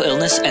co-occurring mental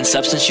illness and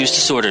substance use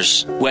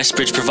disorders.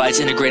 Westbridge provides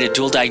integrated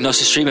dual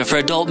diagnosis treatment for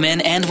adult men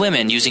and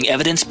women using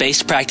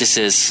evidence-based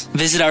practices.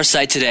 Visit our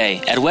site today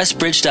at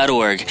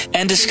westbridge.org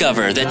and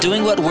discover that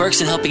doing what works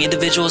in helping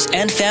individuals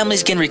and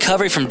families gain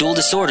recovery from dual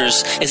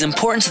disorders is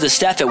important to the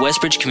staff at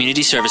Westbridge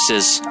Community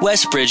Services.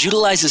 Westbridge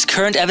utilizes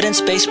current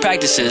evidence-based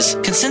practices,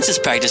 consensus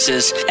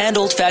practices, and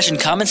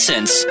old-fashioned common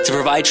sense to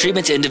provide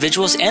treatment to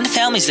individuals and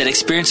families that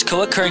experience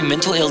co-occurring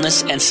mental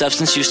illness and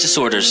substance use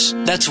disorders.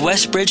 That's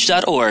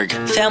westbridge.org,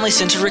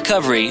 family-centered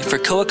recovery for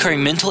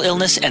co-occurring mental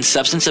illness and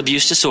substance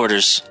abuse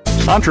disorders.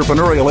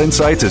 Entrepreneurial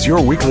Insights is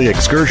your weekly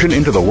excursion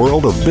into the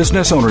world of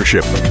business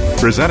ownership.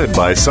 Presented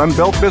by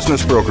Sunbelt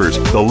Business Brokers,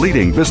 the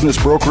leading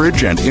business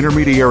brokerage and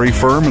intermediary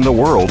firm in the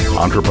world.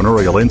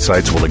 Entrepreneurial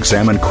Insights will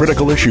examine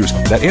critical issues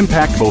that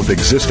impact both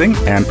existing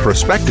and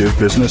prospective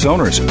business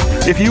owners.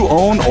 If you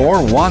own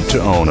or want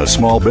to own a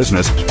small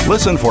business,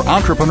 listen for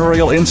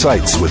Entrepreneurial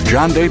Insights with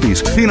John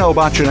Davies, Pino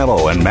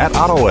Baccinello, and Matt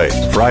Ottaway.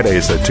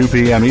 Fridays at 2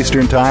 p.m.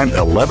 Eastern Time,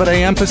 11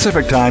 a.m.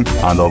 Pacific Time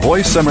on the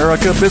Voice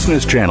America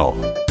Business Channel.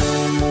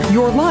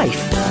 Your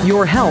life,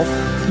 your health,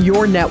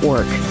 your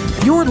network.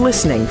 You're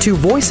listening to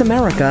Voice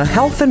America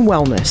Health and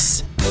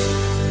Wellness.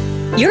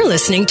 You're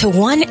listening to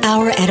 1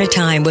 Hour at a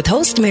Time with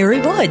host Mary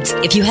Woods.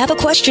 If you have a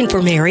question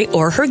for Mary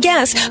or her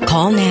guest,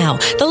 call now.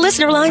 The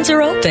listener lines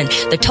are open.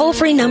 The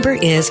toll-free number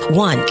is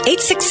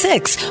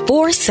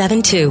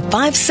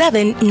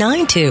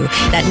 1-866-472-5792.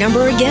 That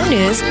number again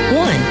is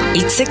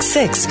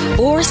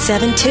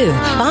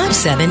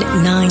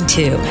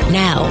 1-866-472-5792.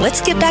 Now,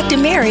 let's get back to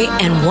Mary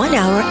and 1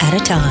 Hour at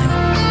a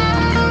Time.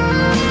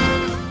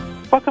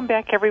 Welcome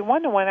back,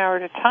 everyone, to 1 Hour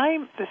at a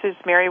Time. This is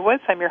Mary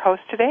Woods. I'm your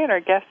host today, and our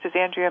guest is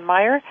Andrea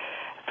Meier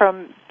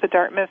from the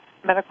Dartmouth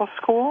Medical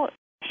School.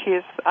 She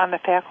is on the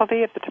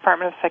faculty at the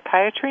Department of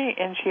Psychiatry,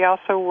 and she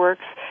also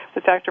works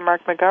with Dr.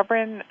 Mark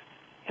McGovern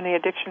in the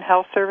Addiction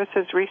Health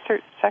Services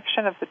Research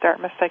Section of the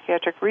Dartmouth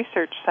Psychiatric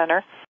Research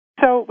Center.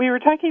 So we were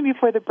talking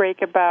before the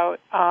break about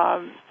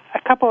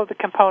a couple of the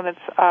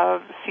components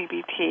of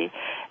CBT,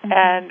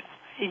 and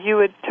you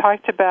had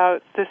talked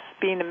about this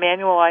being a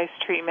manualized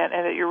treatment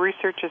and that your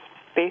research is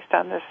based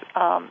on this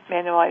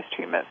manualized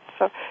treatment.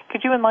 So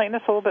could you enlighten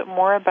us a little bit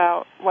more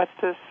about what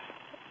this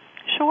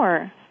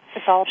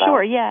is all about?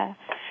 Sure, yeah.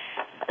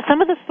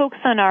 Some of the folks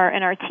on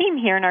our team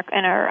here, in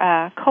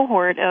our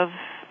cohort of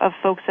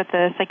folks at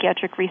the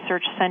Psychiatric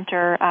Research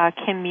Center,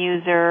 Kim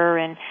Muser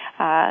and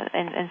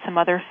some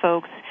other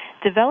folks,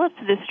 developed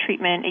this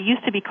treatment. It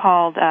used to be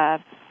called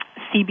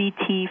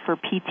CBT for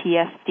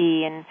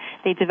PTSD, and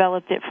they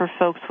developed it for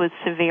folks with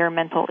severe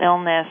mental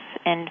illness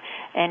and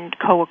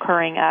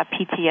co-occurring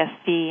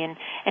PTSD,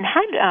 and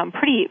had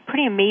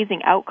pretty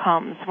amazing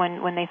outcomes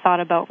when they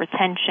thought about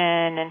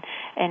retention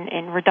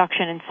and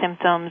reduction in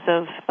symptoms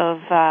of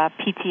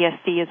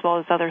PTSD as well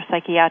as other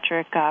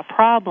psychiatric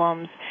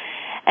problems.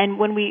 And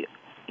when we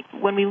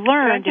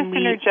learned, can I just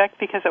interject,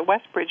 because at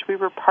Westbridge we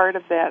were part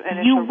of that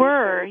initial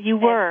You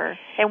were.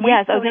 And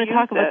yes, I was going to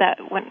talk about that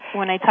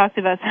when I talked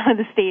about some of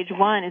the stage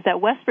one. Is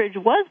that Westbridge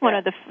was one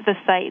of the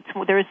sites.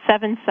 There were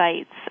 7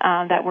 sites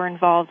that were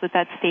involved with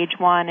that stage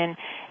one, and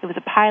it was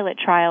a pilot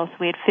trial. So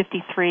we had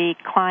 53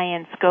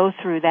 clients go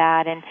through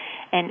that, and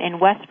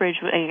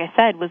Westbridge, like I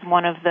said, was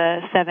one of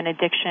the 7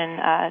 addiction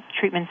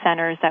treatment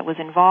centers that was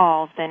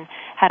involved, and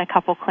had a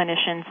couple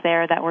clinicians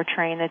there that were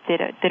trained that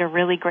did a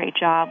really great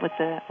job with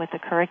the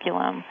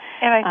curriculum.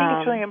 And I think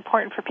it's really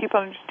important for people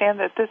to understand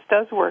that this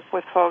does work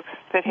with folks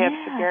that have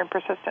severe and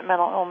persistent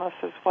mental illness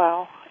as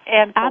well,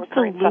 and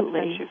co-occurring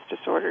substance use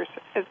disorders,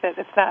 is that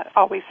it's not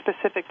always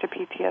specific to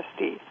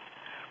PTSD.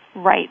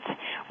 Right,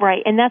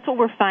 and that's what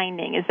we're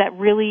finding, is that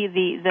really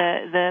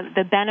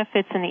the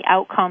benefits and the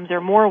outcomes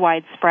are more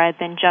widespread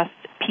than just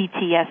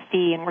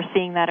PTSD, and we're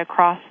seeing that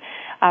across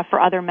for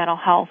other mental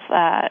health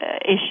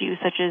issues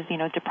such as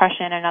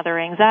depression and other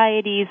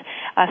anxieties,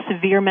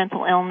 severe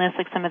mental illness,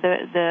 like some of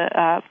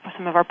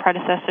our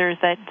predecessors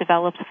that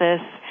developed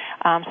this.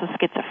 So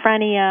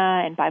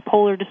schizophrenia and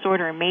bipolar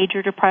disorder and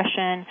major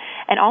depression,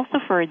 and also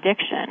for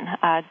addiction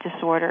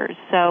disorders.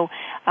 So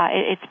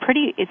it's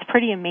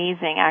pretty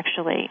amazing,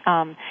 actually.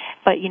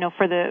 But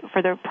for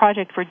the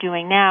project we're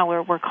doing now,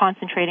 we're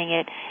concentrating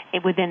it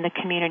within the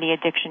community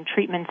addiction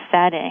treatment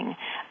setting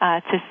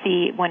to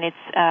see when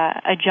it's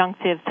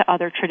adjunctive to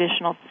other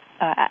traditional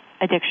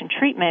addiction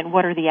treatment,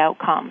 what are the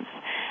outcomes.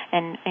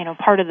 And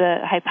part of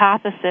the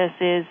hypothesis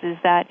is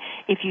that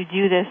if you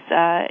do this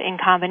in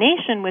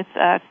combination with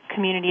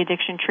community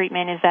addiction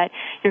treatment, is that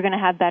you're going to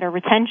have better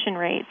retention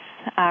rates,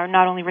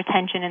 not only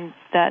retention in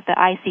the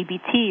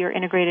ICBT, or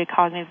integrated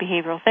cognitive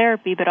behavioral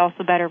therapy, but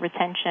also better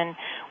retention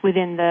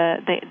within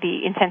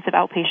the intensive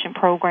outpatient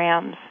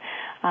programs.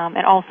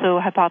 And also,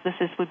 a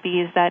hypothesis would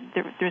be is that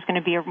there's going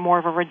to be more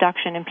of a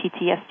reduction in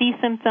PTSD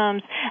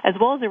symptoms, as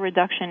well as a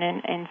reduction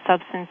in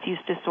substance use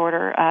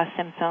disorder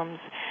symptoms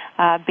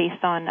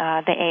based on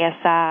the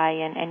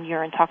ASI and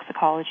urine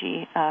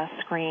toxicology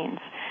screens.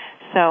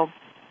 So,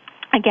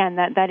 again,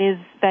 that is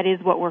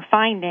what we're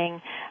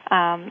finding,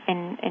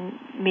 and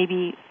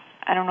maybe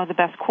I don't know the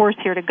best course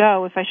here to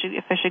go. If I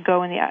should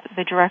go in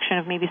the direction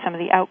of maybe some of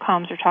the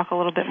outcomes, or talk a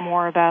little bit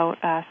more about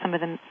some of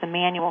the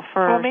manual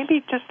first. Well,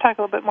 maybe just talk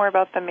a little bit more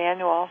about the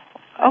manual.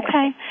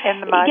 Okay.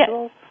 And the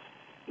modules.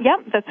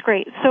 Yep, that's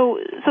great. So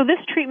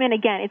this treatment,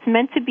 again, it's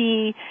meant to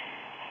be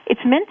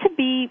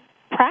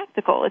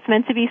practical. It's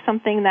meant to be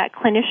something that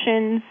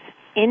clinicians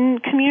in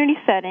community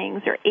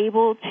settings are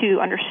able to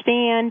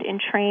understand and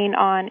train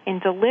on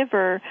and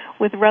deliver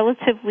with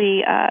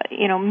relatively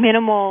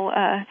minimal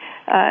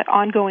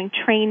ongoing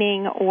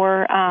training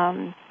or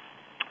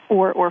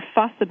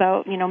fuss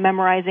about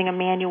memorizing a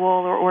manual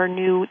or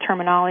new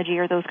terminology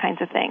or those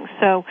kinds of things.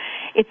 So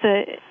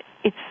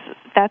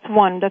that's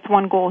one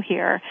goal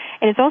here,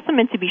 and it's also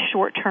meant to be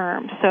short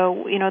term.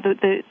 So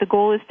the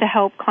goal is to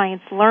help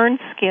clients learn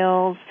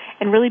skills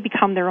and really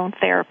become their own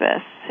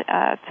therapists,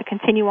 to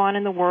continue on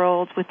in the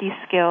world with these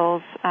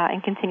skills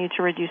and continue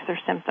to reduce their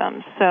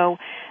symptoms. So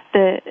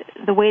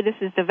the way this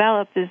is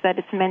developed is that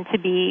it's meant to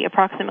be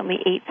approximately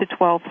 8 to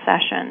 12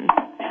 sessions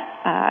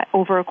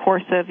over a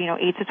course of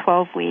 8 to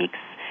 12 weeks,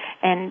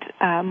 and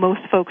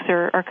most folks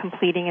are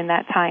completing in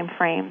that time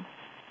frame.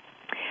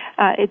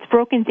 It's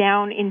broken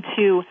down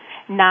into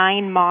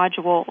 9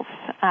 modules,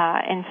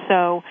 and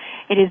so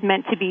it is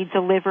meant to be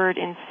delivered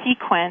in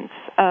sequence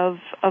of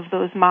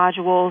those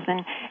modules,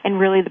 and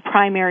really the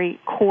primary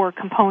core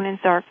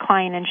components are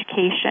client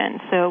education,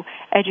 so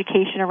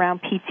education around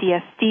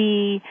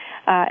PTSD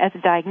as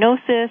a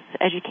diagnosis,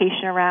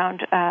 education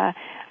around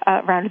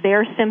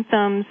their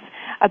symptoms.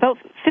 About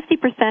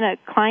 50% of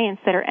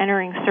clients that are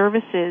entering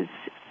services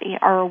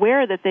are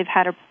aware that they've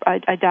had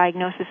a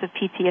diagnosis of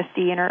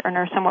PTSD and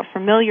are somewhat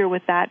familiar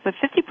with that, but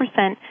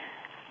 50%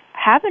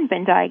 haven't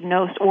been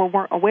diagnosed or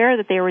weren't aware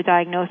that they were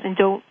diagnosed and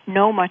don't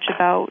know much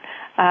about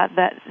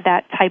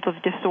that type of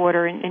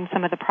disorder and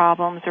some of the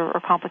problems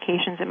or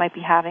complications it might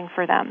be having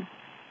for them.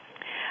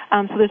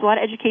 So there's a lot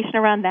of education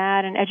around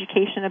that and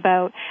education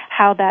about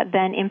how that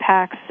then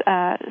impacts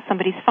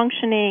somebody's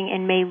functioning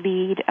and may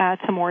lead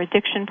to more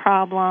addiction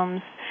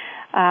problems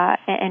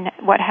and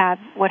what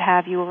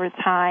have you over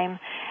time.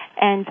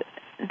 And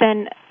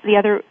then the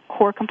other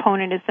core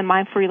component is the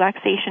mindful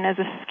relaxation as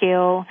a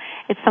skill.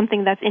 It's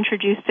something that's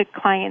introduced to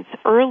clients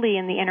early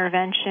in the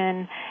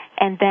intervention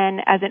and then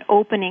as an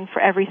opening for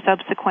every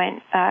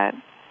subsequent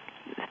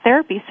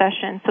therapy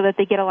session so that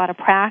they get a lot of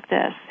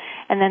practice.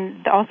 And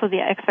then also the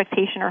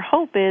expectation or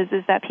hope is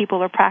that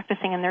people are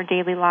practicing in their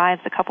daily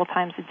lives a couple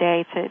times a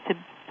day to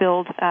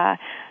build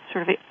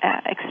sort of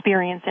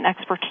experience and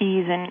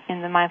expertise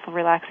in the mindful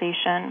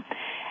relaxation.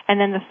 And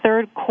then the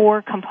third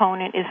core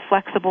component is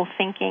flexible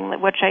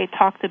thinking, which I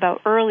talked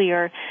about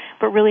earlier,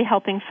 but really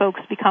helping folks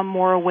become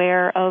more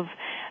aware of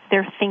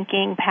their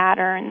thinking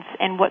patterns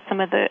and what some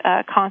of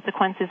the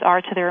consequences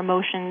are to their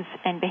emotions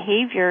and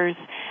behaviors,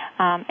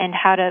 and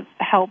how to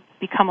help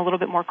become a little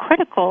bit more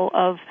critical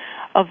of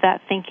that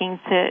thinking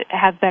to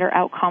have better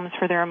outcomes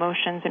for their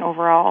emotions and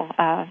overall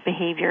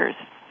behaviors.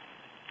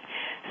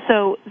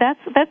 So that's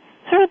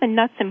sort of the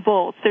nuts and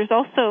bolts. There's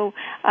also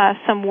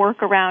some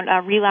work around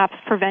relapse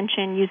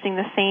prevention using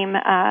the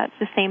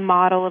same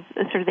model of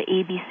sort of the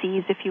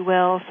ABCs, if you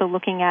will. So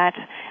looking at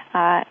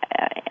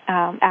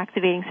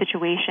activating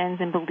situations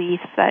and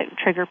beliefs that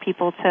trigger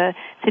people to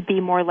be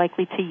more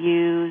likely to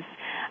use.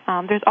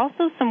 There's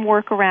also some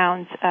work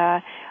around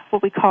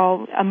what we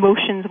call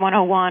Emotions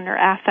 101 or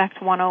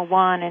Affect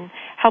 101, and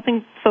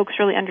helping folks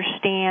really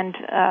understand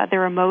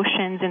their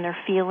emotions and their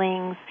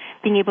feelings,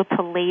 being able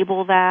to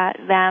label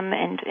them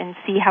and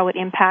see how it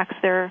impacts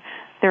their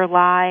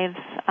lives.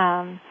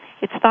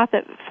 It's thought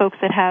that folks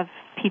that have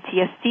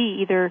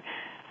PTSD either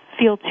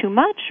feel too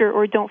much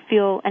or don't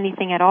feel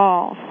anything at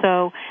all.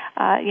 So,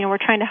 we're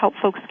trying to help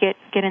folks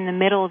get in the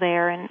middle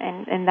there,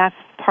 and that's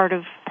part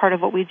of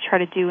what we try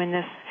to do in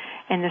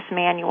this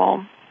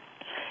manual.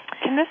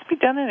 Can this be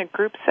done in a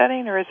group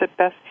setting, or is it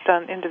best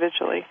done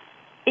individually?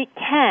 It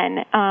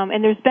can,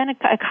 and there's been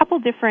a couple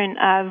different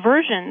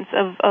versions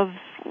of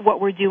what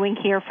we're doing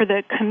here. For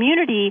the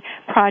community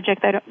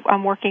project that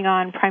I'm working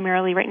on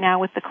primarily right now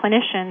with the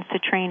clinicians to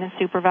train and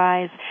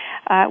supervise,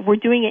 we're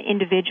doing it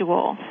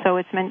individual, so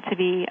it's meant to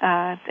be,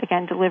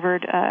 again,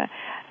 delivered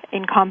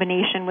in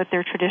combination with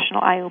their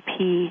traditional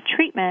IOP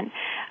treatment.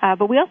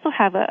 But we also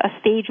have a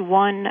stage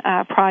 1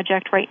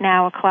 project right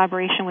now, a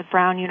collaboration with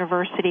Brown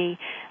University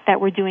that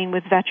we're doing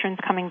with veterans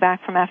coming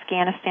back from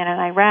Afghanistan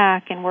and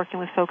Iraq and working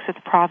with folks at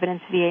the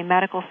Providence VA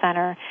Medical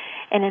Center.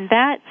 And in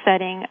that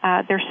setting,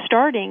 they're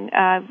starting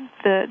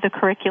the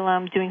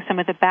curriculum, doing some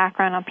of the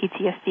background on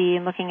PTSD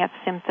and looking at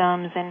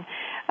symptoms and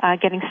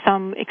getting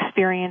some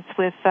experience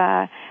with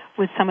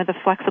some of the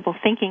flexible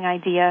thinking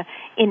idea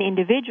in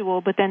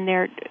individual, but then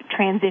they're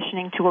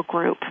transitioning to a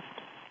group.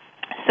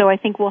 So I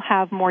think we'll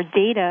have more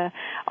data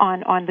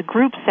on the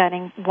group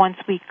setting once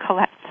we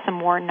collect some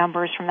more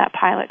numbers from that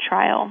pilot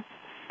trial.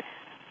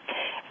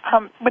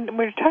 When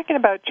we're talking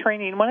about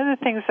training, one of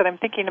the things that I'm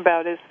thinking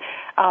about is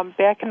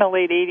back in the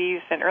late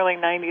 80s and early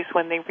 90s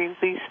when they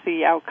released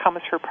the outcomes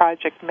for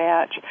Project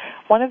Match,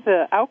 one of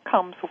the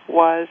outcomes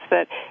was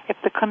that if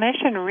the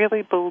clinician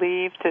really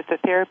believed that the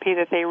therapy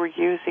that they were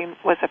using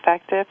was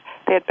effective,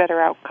 they had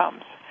better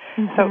outcomes.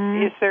 Mm-hmm.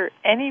 So is there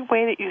any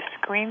way that you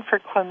screen for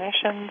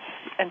clinicians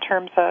in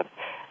terms of,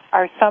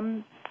 are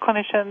some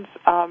clinicians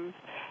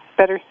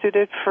better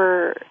suited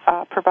for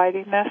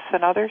providing this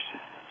than others?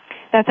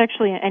 That's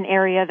actually an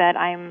area that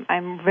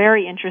I'm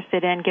very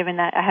interested in, given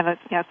that I have a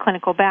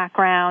clinical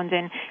background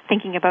and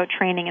thinking about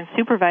training and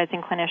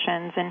supervising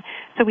clinicians. And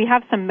so we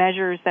have some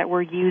measures that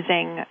we're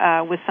using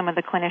with some of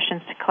the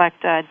clinicians to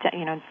collect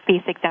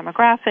basic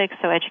demographics,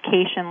 so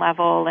education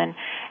level and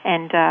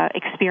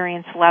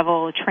experience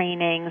level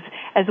trainings,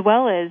 as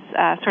well as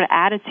sort of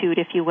attitude,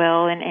 if you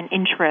will, and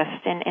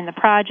interest in the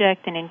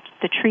project and in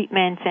the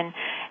treatment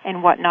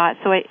and whatnot.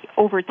 So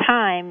over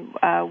time,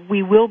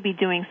 we will be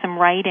doing some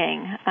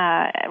writing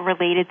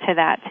related to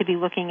that, to be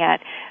looking at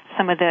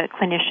some of the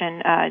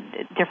clinician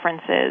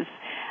differences.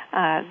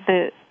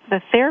 The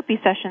therapy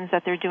sessions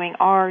that they're doing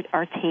are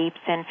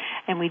taped,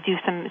 and we do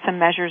some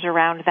measures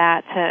around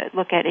that to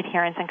look at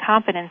adherence and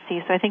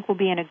competency. So I think we'll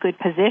be in a good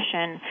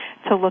position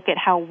to look at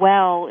how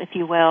well, if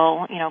you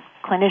will,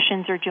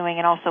 clinicians are doing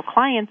and also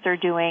clients are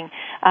doing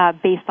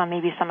based on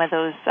maybe some of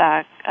those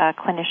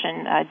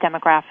clinician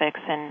demographics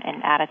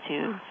and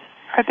attitudes.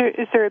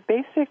 Is there a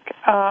basic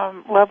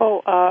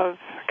level of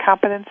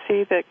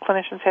competency that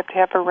clinicians have to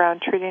have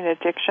around treating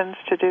addictions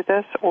to do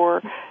this,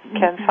 or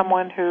can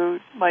someone who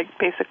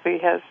basically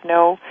has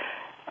no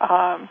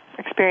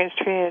experience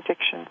treating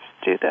addictions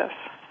do this?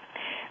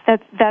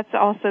 That's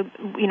also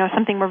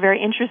something we're very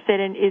interested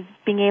in, is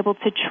being able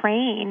to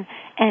train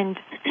and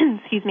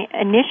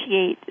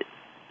initiate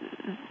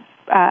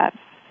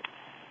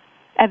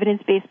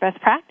evidence-based best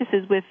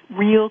practices with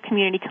real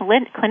community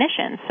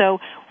clinicians. So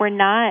we're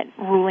not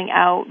ruling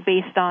out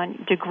based on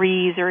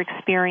degrees or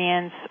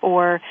experience,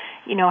 or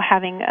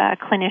having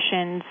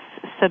clinicians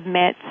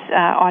submit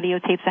audio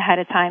tapes ahead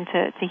of time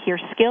to hear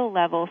skill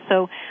level.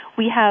 So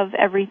we have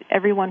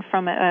everyone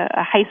from a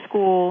high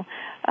school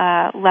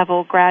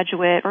level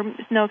graduate,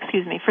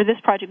 for this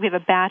project we have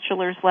a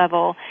bachelor's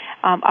level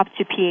up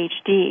to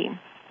PhD.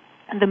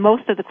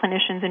 Most of the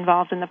clinicians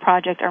involved in the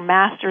project are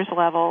master's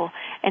level,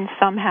 and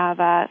some have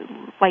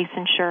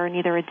licensure in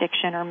either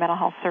addiction or mental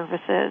health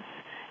services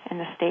in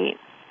the state.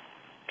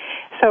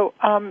 So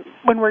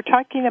when we're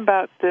talking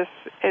about this,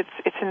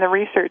 it's in the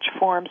research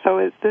form,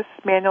 so this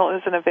manual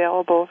isn't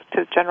available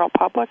to the general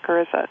public,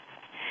 or is it?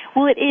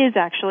 Well, it is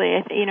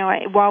actually.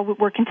 While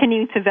we're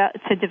continuing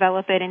to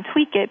develop it and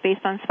tweak it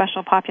based on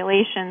special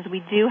populations, we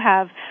do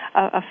have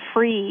a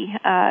free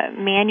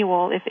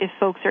manual. If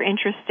folks are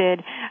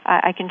interested,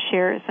 I can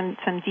share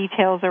some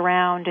details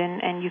around,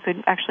 and you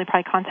could actually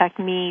probably contact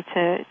me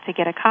to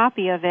get a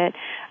copy of it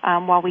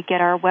while we get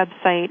our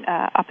website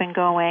up and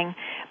going.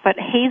 But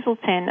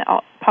Hazelton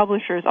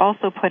Publishers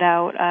also put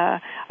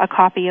out a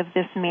copy of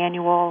this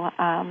manual,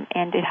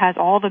 and it has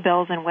all the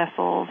bells and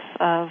whistles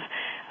of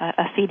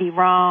a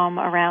CD-ROM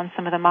around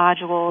some of the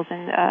modules,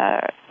 and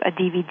a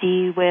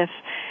DVD with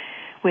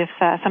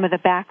some of the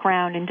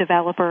background and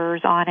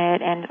developers on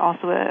it, and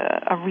also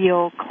a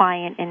real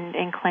client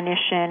and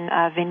clinician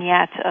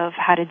vignette of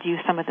how to do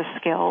some of the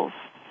skills.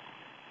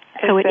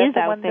 So it is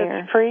out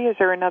there. That's free? Is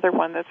there another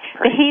one that's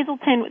free?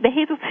 The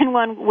Hazelton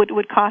one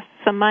would cost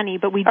some money,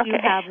 but we do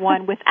have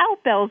one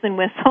without bells and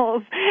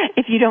whistles.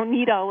 If you don't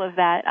need all of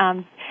that,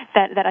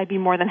 that I'd be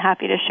more than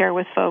happy to share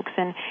with folks.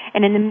 And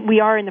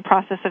we are in the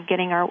process of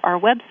getting our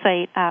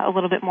website a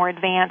little bit more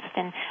advanced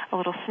and a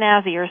little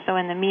snazzier. So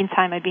in the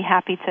meantime, I'd be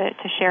happy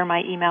to share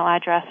my email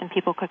address, and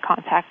people could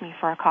contact me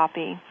for a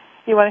copy.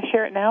 You want to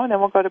share it now, and then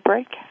we'll go to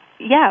break?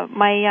 Yeah,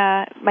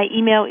 my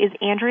email is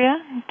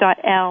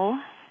Andrea.Meier,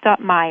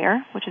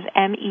 which is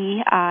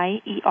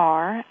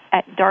MEIER,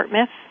 at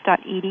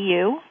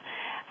Dartmouth.edu.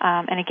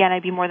 And again,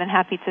 I'd be more than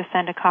happy to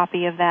send a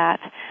copy of that.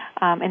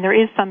 And there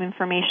is some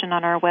information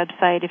on our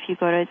website. If you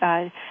go to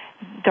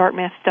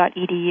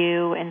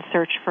Dartmouth.edu and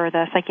search for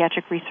the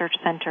Psychiatric Research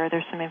Center,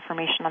 there's some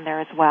information on there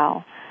as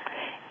well.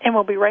 And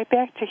we'll be right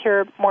back to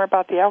hear more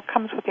about the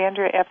outcomes with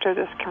Andrea after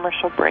this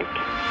commercial break.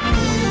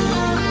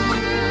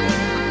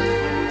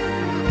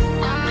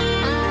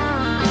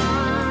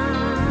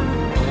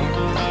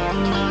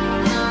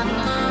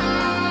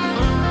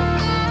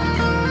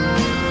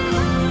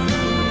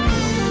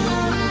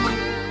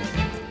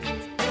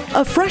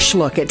 A fresh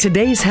look at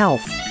today's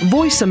health.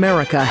 Voice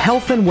America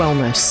Health and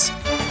Wellness.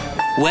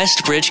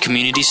 Westbridge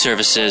Community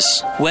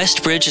Services.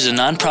 Westbridge is a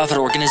nonprofit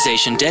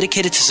organization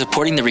dedicated to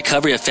supporting the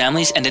recovery of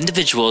families and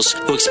individuals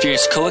who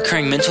experience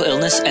co-occurring mental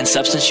illness and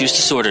substance use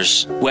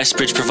disorders.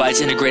 Westbridge provides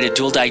integrated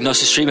dual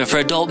diagnosis treatment for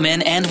adult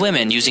men and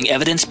women using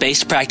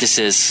evidence-based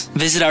practices.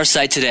 Visit our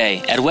site today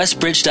at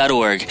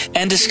westbridge.org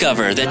and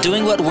discover that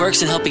doing what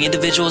works in helping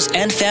individuals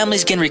and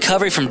families gain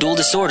recovery from dual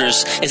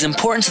disorders is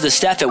important to the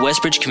staff at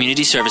Westbridge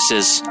Community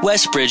Services.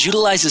 Westbridge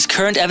utilizes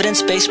current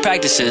evidence-based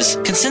practices,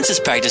 consensus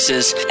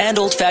practices, and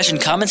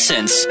old-fashioned common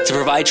sense to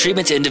provide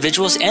treatment to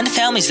individuals and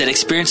families that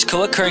experience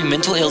co-occurring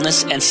mental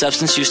illness and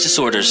substance use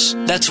disorders.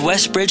 That's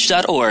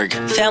westbridge.org,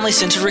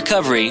 family-centered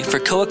recovery for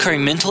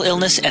co-occurring mental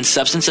illness and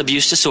substance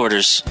abuse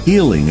disorders.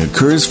 Healing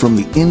occurs from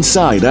the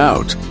inside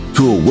out.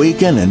 To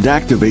awaken and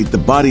activate the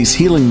body's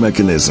healing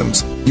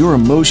mechanisms, your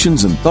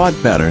emotions and thought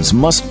patterns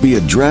must be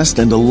addressed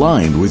and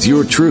aligned with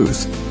your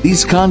truth.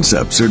 These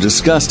concepts are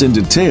discussed in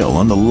detail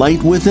on The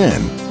Light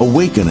Within,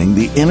 Awakening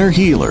the Inner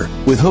Healer,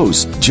 with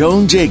host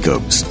Joan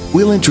Jacobs.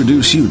 We'll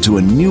introduce you to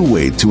a new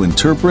way to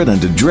interpret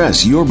and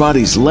address your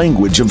body's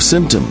language of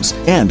symptoms,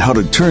 and how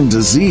to turn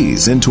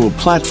disease into a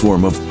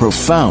platform of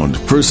profound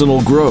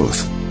personal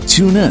growth.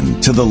 Tune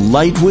in to The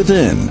Light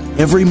Within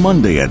every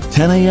Monday at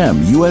 10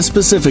 a.m. U.S.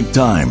 Pacific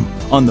Time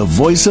on the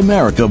Voice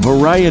America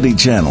Variety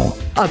Channel.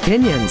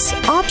 Opinions,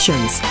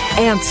 options,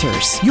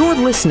 answers. You're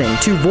listening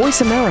to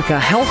Voice America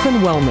Health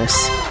and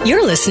Wellness.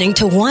 You're listening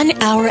to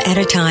 1 Hour at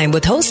a Time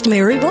with host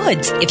Mary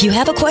Woods. If you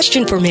have a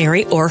question for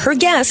Mary or her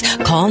guest,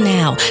 call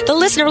now. The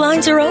listener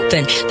lines are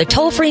open. The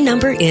toll-free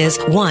number is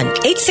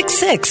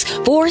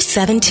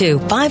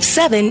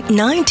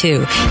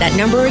 1-866-472-5792. That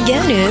number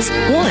again is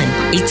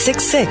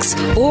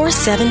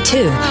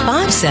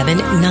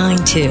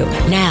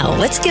 1-866-472-5792. Now,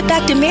 let's get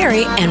back to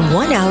Mary and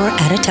 1 Hour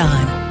at a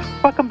Time.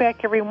 Welcome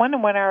back, everyone,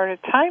 in 1 hour at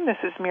a time.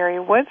 This is Mary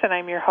Woods, and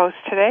I'm your host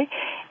today.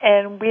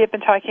 And we have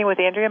been talking with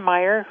Andrea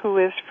Meier, who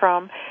is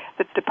from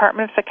the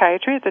Department of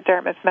Psychiatry at the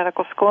Dartmouth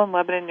Medical School in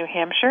Lebanon, New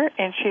Hampshire.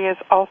 And she is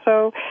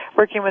also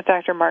working with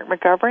Dr. Mark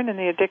McGovern in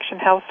the Addiction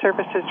Health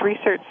Services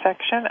Research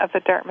Section of the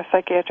Dartmouth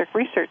Psychiatric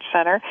Research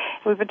Center.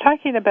 And we've been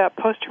talking about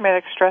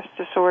post-traumatic stress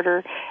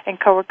disorder and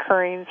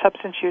co-occurring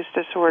substance use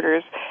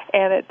disorders.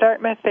 And at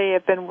Dartmouth, they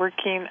have been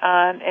working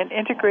on an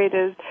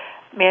integrated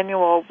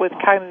manual with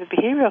cognitive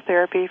behavioral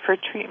therapy for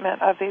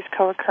treatment of these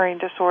co-occurring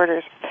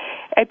disorders.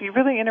 I'd be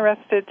really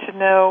interested to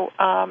know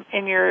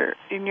in your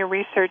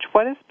research,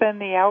 what has been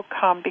the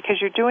outcome, because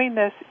you're doing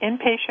this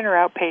inpatient or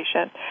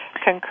outpatient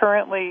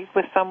concurrently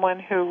with someone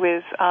who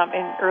is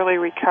in early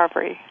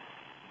recovery.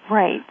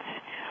 Right.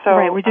 So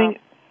right. We're doing.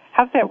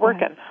 How's that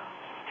working?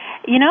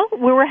 You know,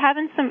 we're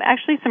having some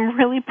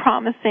really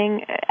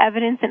promising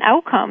evidence and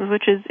outcomes,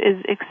 which is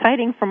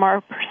exciting from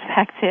our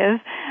perspective.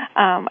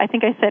 I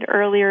think I said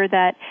earlier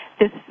that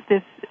this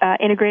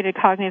integrated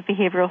cognitive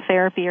behavioral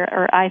therapy,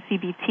 or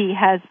ICBT,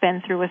 has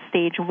been through a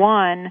stage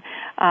 1,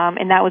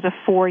 and that was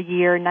a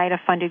 4-year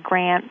NIDA-funded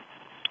grant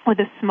with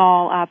a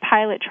small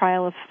pilot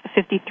trial of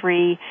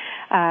 53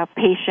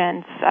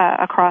 patients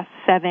across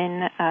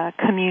 7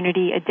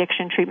 community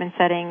addiction treatment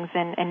settings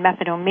and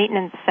methadone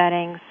maintenance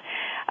settings.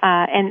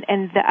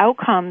 And the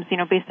outcomes,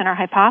 based on our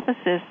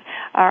hypothesis,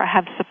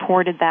 have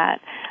supported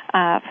that.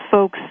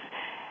 Folks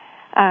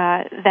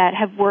that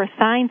were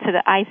assigned to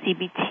the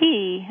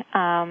ICBT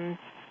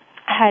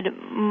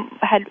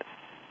had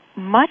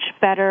much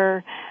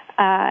better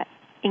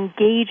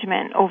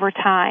engagement over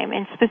time,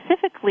 and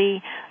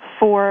specifically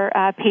for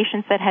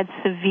patients that had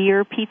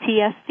severe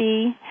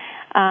PTSD.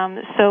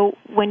 So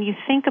when you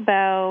think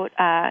about,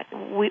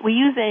 we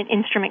use an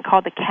instrument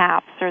called the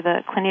CAPS, or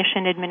the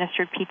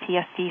Clinician-Administered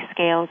PTSD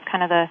Scale. It's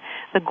kind of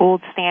the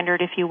gold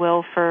standard, if you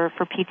will, for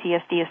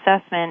PTSD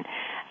assessment.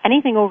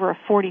 Anything over a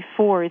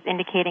 44 is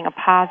indicating a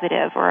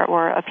positive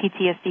or a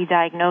PTSD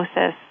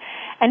diagnosis.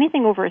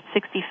 Anything over a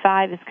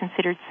 65 is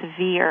considered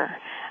severe.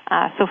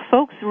 So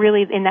folks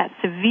really in that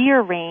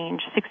severe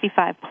range,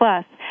 65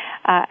 plus,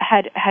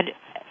 had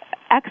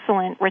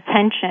excellent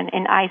retention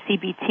in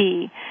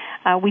ICBT.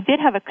 We did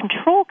have a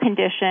control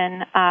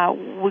condition,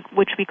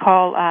 which we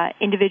call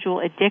individual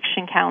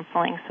addiction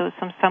counseling. So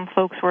some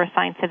folks were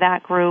assigned to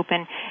that group,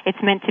 and it's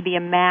meant to be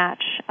a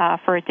match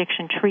for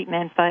addiction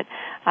treatment, but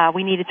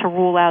we needed to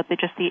rule out that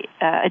just the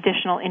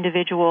additional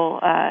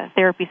individual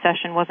therapy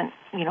session wasn't,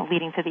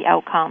 leading to the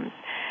outcomes.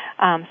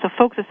 So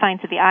folks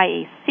assigned to the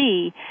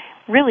IAC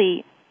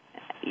really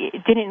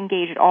didn't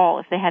engage at all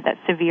if they had that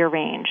severe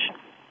range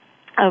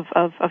of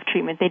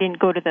treatment. They didn't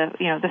go to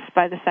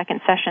by the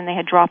second session they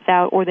had dropped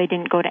out, or they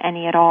didn't go to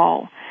any at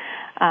all.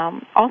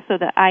 Also,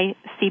 the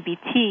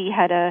ICBT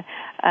had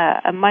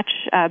a much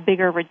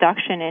bigger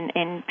reduction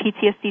in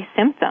PTSD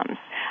symptoms,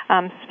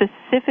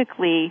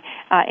 specifically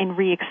in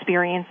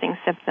re-experiencing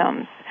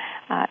symptoms.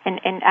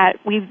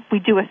 We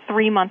do a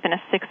 3-month and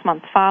a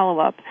 6-month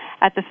follow-up.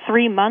 At the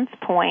 3-month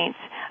point,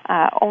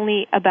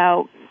 only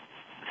about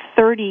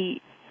 30%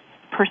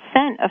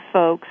 of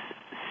folks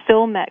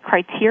still met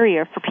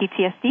criteria for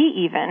PTSD.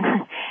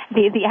 Even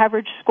the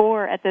average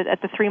score at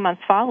the 3-month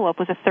follow-up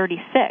was a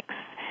 36,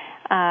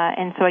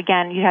 and so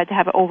again, you had to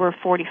have over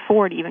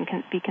 44 to even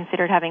be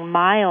considered having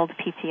mild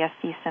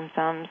PTSD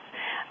symptoms.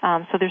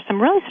 So there's some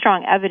really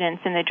strong evidence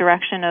in the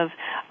direction of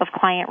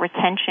client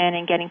retention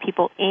and getting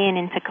people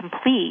into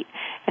complete.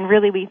 And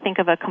really, we think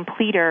of a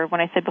completer, when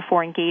I said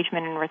before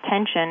engagement and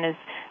retention, as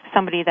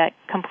somebody that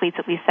completes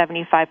at least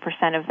 75%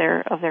 of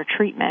their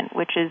treatment,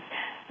 which is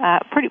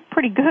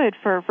pretty good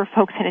for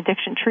folks in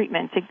addiction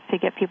treatment to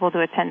get people to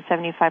attend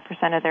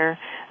 75% of their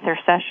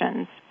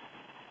sessions.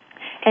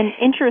 And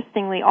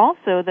interestingly,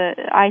 also, the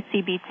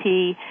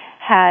ICBT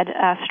had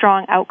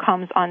strong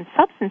outcomes on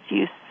substance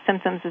use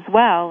symptoms as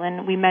well,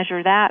 and we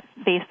measure that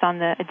based on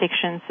the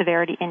Addiction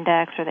Severity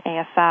Index, or the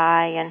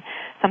ASI, and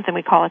something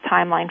we call a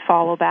timeline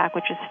follow-back,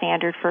 which is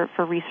standard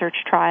for research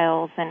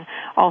trials, and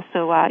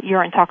also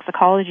urine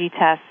toxicology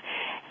tests.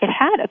 It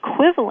had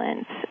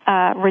equivalent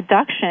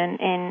reduction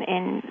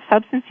in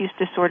substance use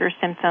disorder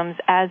symptoms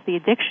as the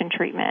addiction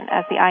treatment,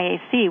 as the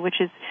IAC,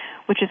 which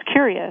is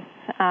curious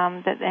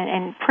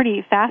and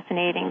pretty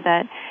fascinating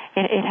that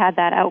it had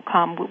that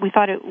outcome. We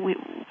thought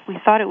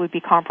it would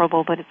be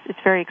comparable, but it's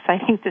very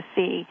exciting to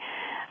see.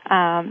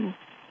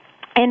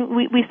 And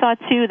we saw,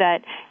 too,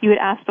 that you had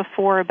asked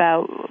before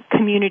about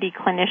community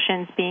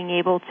clinicians being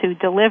able to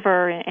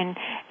deliver and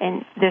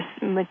this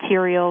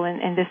material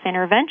and this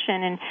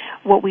intervention. And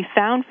what we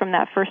found from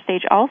that first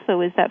stage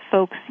also is that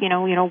folks,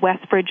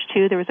 Westbridge,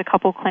 too, there was a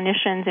couple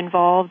clinicians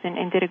involved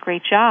and did a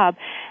great job.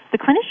 The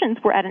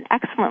clinicians were at an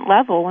excellent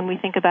level when we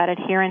think about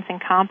adherence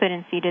and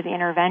competency to the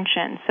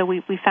intervention. So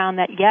we found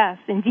that, yes,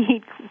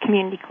 indeed,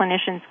 community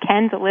clinicians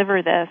can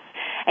deliver this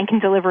and can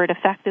deliver it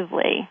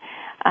effectively.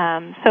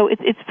 So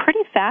it's pretty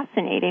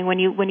fascinating when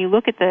you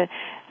look at the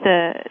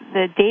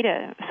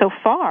data so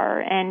far.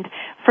 And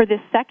for this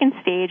second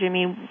stage,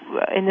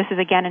 and this is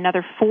again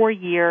another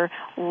 4-year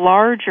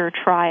larger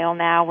trial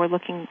now. We're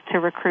looking to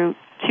recruit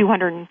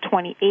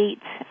 228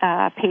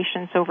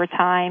 patients over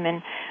time,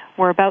 and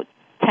we're about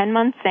 10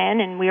 months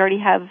in, and we already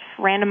have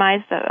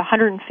randomized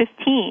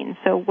 115.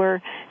 So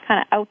we're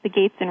kind of out the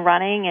gates and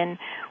running, and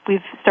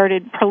we've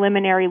started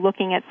preliminary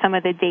looking at some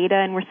of the data,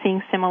 and we're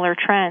seeing similar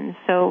trends.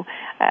 So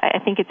I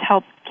think it's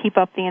helped keep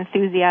up the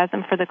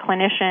enthusiasm for the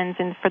clinicians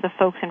and for the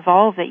folks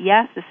involved that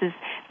yes, this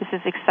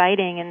is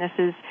exciting, and this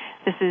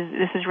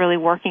is really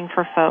working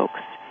for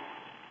folks.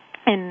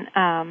 And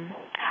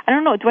I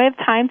don't know, do I have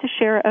time to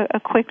share a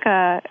quick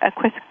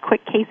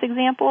case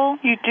example?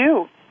 You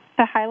do.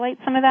 To highlight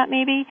some of that,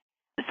 maybe.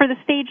 For the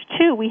stage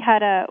 2, we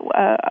had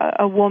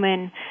a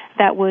woman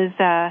that was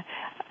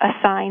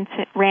assigned,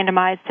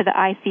 randomized to the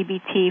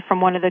ICBT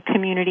from one of the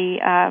community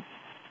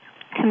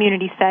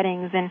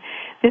settings, and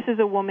this is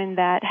a woman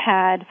that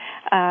had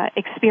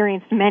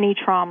experienced many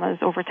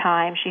traumas over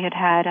time. She had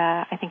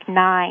I think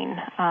 9,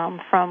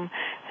 from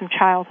some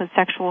childhood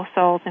sexual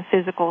assaults and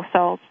physical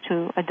assaults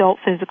to adult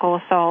physical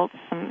assaults,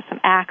 some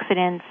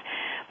accidents,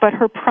 but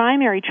her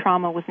primary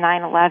trauma was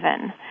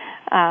 9/11.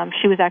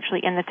 She was actually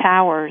in the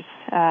towers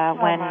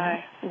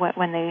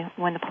when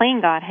the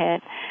plane got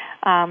hit.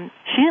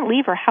 She didn't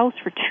leave her house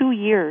for 2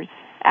 years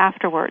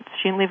afterwards.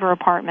 She didn't leave her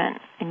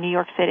apartment in New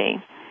York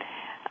City.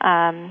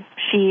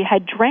 She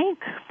had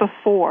drank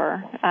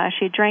before.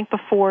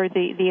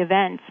 The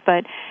events,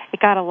 but it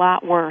got a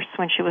lot worse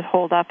when she was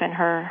holed up in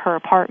her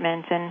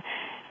apartment, and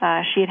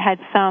she had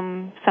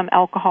some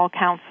alcohol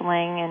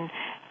counseling and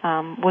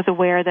was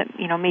aware that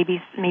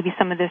maybe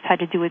some of this had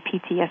to do with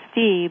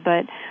PTSD,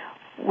 but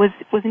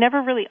was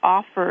never really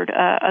offered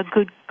a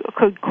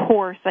good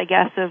course, I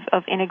guess,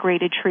 of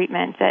integrated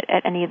treatment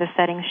at any of the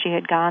settings she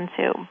had gone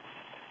to.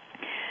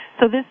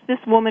 So this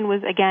woman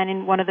was, again,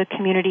 in one of the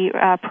community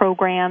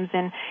programs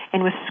and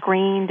was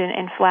screened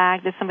and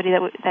flagged as somebody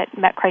that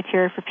met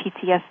criteria for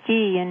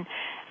PTSD. And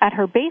at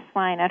her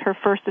baseline, at her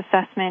first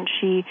assessment,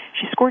 she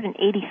scored an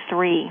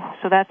 83.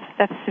 So that's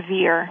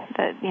severe.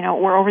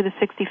 We're over the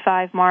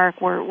 65 mark.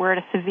 We're at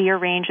a severe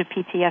range of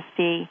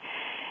PTSD.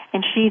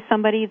 And she's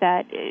somebody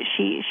that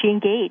she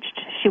engaged.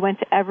 She went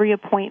to every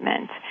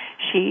appointment.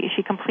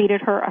 She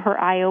completed her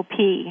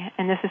IOP,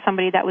 and this is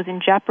somebody that was in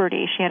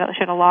jeopardy. She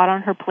had a lot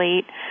on her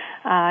plate.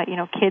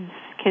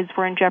 Kids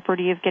were in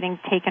jeopardy of getting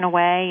taken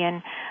away,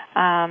 and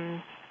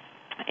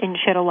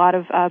she had a lot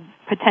of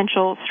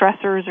potential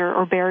stressors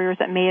or barriers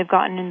that may have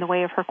gotten in the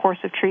way of her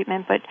course of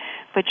treatment. But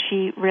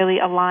she really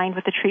aligned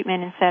with the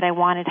treatment and said, "I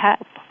wanted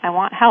help. I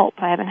want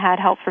help. I haven't had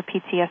help for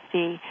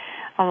PTSD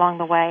along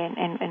the way,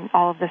 and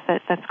all of this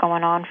that's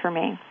going on for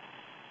me."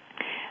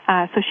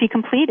 So she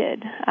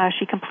completed,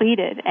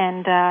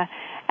 and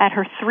at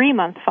her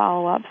 3-month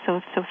follow-up,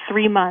 so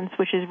 3 months,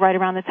 which is right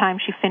around the time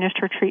she finished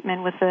her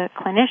treatment with the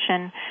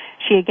clinician,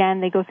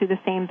 they go through the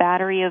same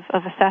battery of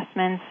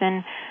assessments,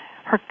 and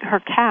her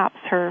CAPS,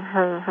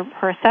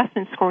 her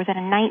assessment score was at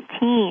a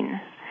 19.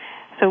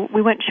 So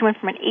she went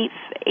from an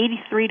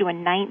 83 to a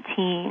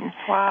 19.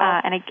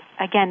 Wow. And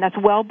again, that's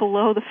well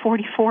below the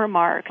 44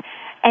 mark.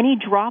 Any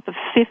drop of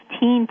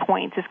 15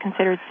 points is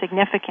considered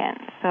significant.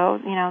 So,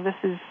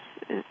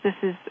 this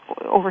is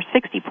over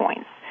 60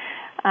 points.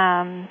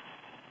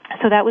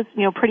 So that was,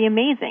 pretty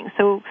amazing.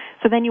 So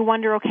then you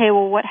wonder, okay,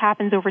 well, what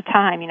happens over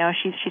time?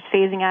 She's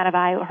phasing out of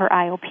her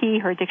IOP,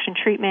 her addiction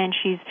treatment.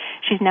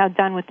 She's now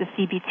done with the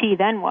CBT.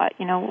 Then what?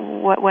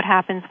 What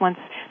happens once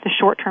the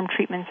short-term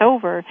treatment's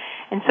over?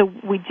 And so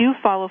we do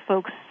follow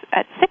folks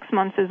at 6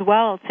 months as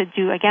well to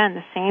do, again,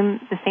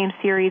 the same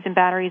series and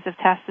batteries of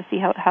tests to see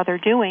how they're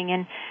doing.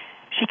 And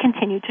she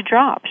continued to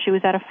drop. She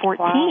was at a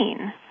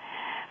 14.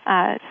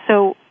 Wow.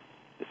 So,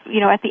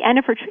 at the end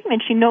of her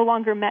treatment, she no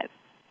longer met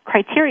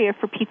criteria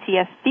for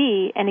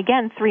PTSD, and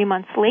again, 3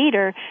 months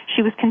later,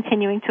 she was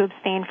continuing to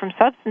abstain from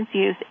substance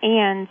use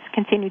and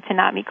continued to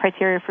not meet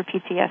criteria for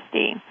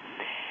PTSD.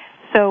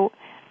 So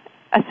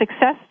a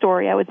success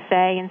story, I would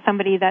say, and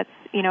somebody that's,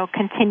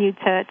 continued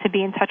to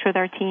be in touch with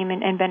our team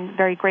and been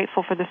very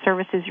grateful for the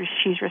services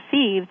she's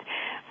received.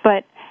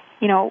 But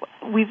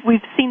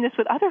we've seen this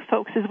with other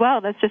folks as well.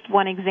 That's just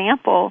one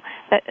example,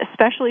 that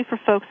especially for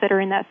folks that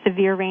are in that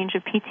severe range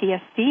of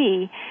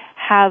PTSD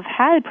have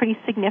had pretty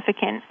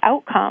significant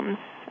outcomes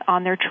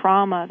on their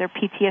trauma, their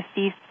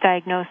PTSD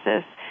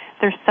diagnosis,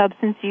 their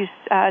substance use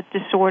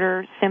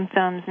disorder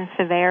symptoms and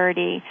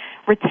severity,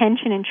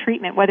 retention and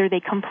treatment, whether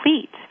they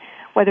complete,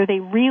 whether they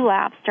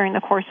relapse during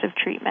the course of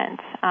treatment.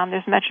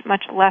 There's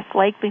much less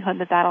likelihood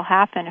that that'll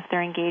happen if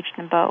they're engaged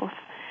in both.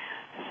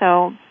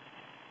 So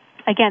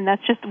again,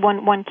 that's just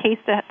one case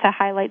to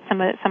highlight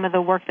some of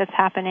the work that's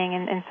happening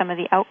and some of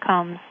the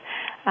outcomes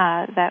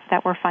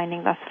that we're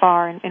finding thus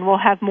far. And we'll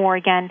have more.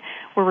 Again,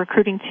 we're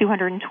recruiting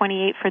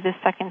 228 for this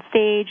second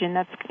stage, and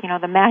that's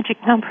the magic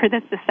number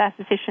that the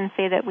statisticians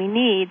say that we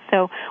need.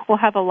 So we'll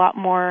have a lot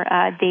more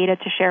data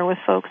to share with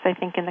folks, I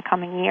think, in the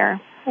coming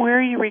year. Where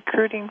are you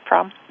recruiting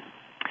from?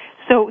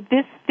 So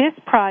this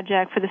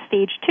project for the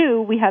stage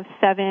 2, we have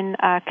 7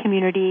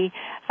 community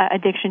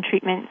addiction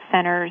treatment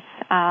centers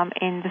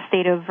in the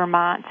state of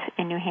Vermont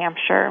and New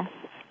Hampshire.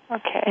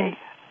 Okay.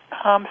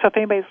 So if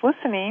anybody's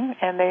listening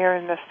and they are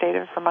in the state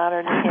of Vermont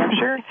or New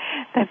Hampshire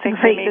and think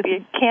they may be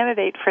a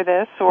candidate for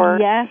this, or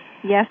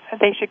yes,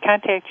 they should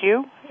contact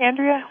you,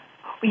 Andrea?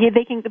 Yeah,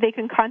 they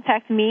can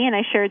contact me, and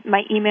I shared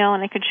my email,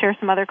 and I could share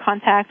some other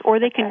contacts, or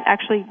they can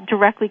actually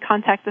directly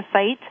contact the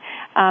site.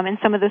 And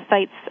some of the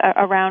sites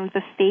around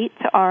the state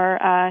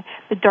are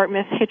the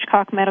Dartmouth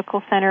Hitchcock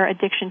Medical Center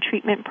Addiction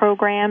Treatment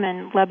Program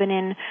in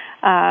Lebanon,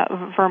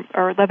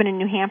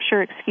 New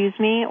Hampshire,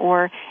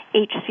 or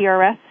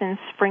HCRS in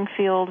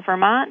Springfield,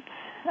 Vermont,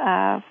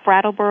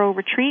 Brattleboro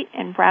Retreat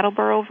in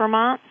Brattleboro,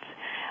 Vermont.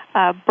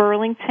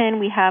 Burlington,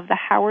 we have the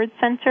Howard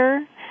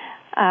Center,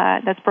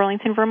 that's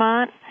Burlington,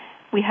 Vermont.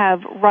 We have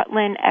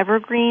Rutland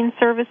Evergreen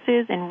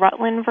Services in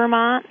Rutland,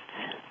 Vermont.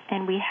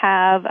 And we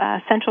have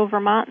Central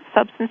Vermont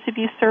Substance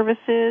Abuse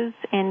Services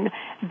in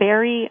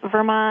Barrie,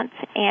 Vermont.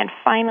 And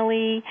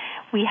finally,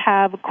 we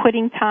have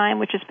Quitting Time,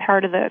 which is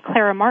part of the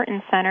Clara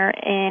Martin Center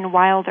in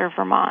Wilder,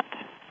 Vermont.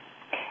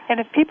 And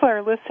if people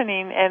are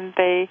listening and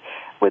they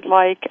would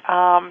like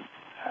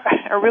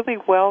a really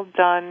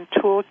well-done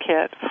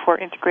toolkit for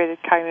integrated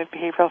cognitive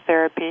behavioral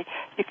therapy,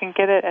 you can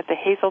get it at the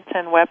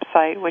Hazelton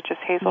website, which is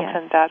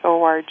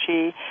hazelton.org.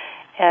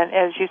 And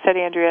as you said,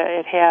 Andrea,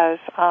 it has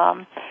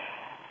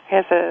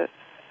a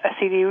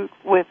CD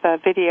with a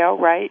video,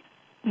 right?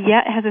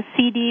 Yeah, it has a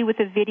CD with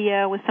a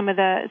video with some of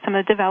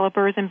the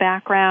developers and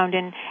background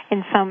and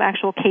some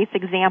actual case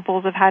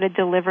examples of how to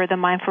deliver the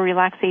mindful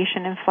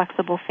relaxation and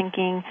flexible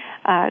thinking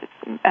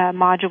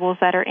modules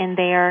that are in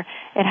there.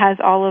 It has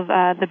all of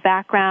the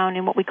background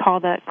and what we call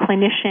the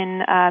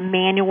clinician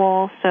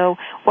manual, so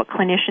what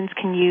clinicians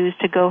can use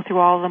to go through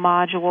all of the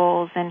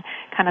modules and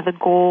kind of the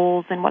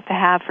goals and what to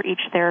have for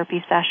each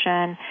therapy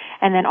session.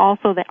 And then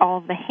also all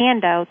of the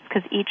handouts,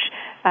 because each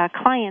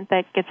client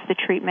that gets the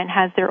treatment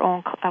has their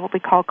own what we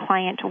call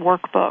client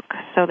workbook.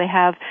 So they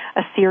have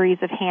a series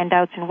of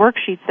handouts and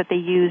worksheets that they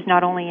use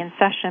not only in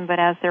session but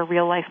as their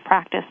real-life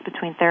practice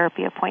between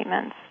therapy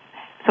appointments.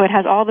 So it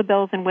has all the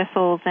bells and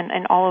whistles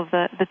and all of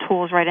the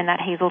tools right in that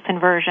Hazelton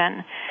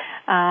version.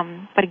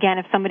 But again,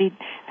 if somebody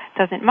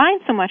doesn't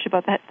mind so much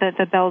about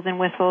the bells and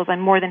whistles, I'm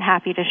more than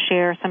happy to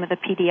share some of the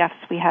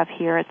PDFs we have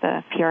here at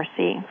the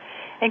PRC.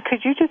 And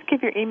could you just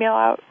give your email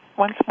out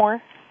once more?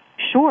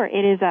 Sure.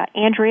 It is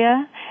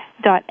Andrea.L.Meier,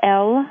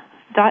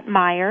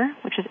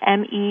 which is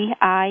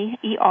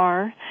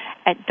MEIER,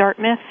 at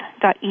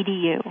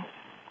dartmouth.edu.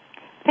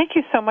 Thank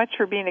you so much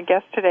for being a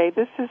guest today.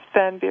 This has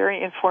been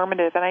very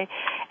informative, and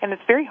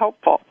it's very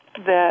hopeful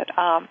that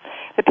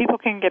people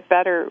can get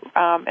better.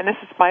 And this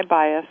is my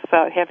bias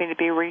about having to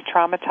be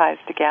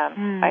re-traumatized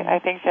again. I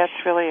think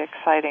that's really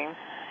exciting.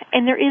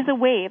 And there is a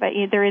way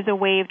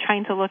of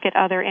trying to look at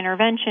other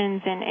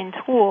interventions and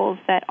tools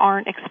that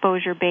aren't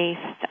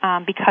exposure-based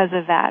because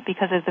of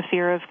the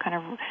fear of kind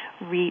of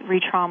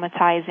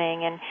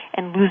re-traumatizing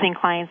and losing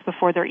clients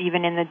before they're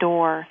even in the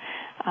door,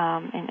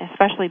 and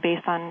especially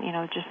based on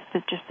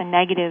just the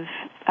negative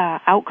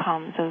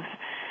outcomes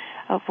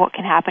of what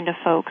can happen to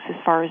folks as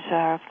far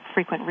as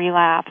frequent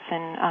relapse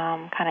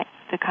and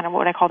kind of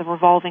what I call the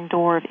revolving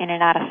door of in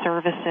and out of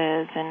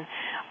services and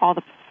all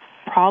the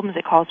problems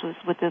it causes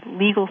with the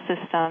legal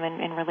system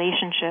and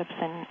relationships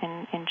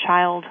and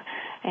child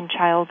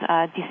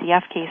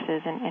DCF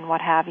cases and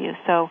what have you.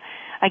 So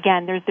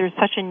again, there's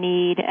such a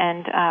need,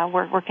 and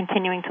we're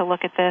continuing to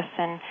look at this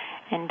and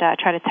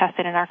try to test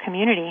it in our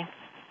community.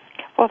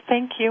 Well,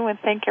 thank you, and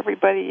thank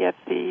everybody at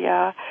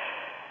the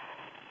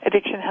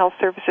Addiction Health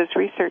Services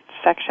Research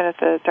section at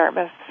the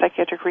Dartmouth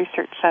Psychiatric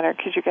Research Center,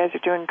 because you guys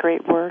are doing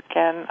great work,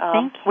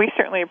 and we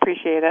certainly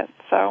appreciate it.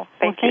 So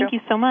thank you. Thank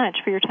you so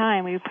much for your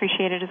time. We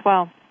appreciate it as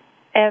well.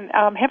 And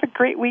have a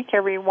great week,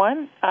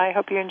 everyone. I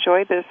hope you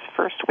enjoy this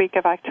first week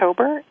of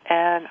October,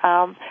 and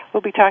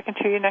we'll be talking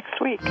to you next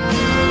week.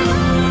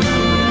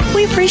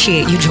 We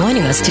appreciate you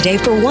joining us today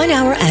for 1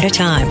 hour at a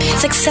time.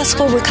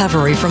 Successful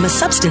recovery from a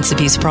substance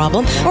abuse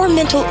problem or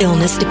mental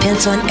illness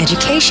depends on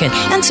education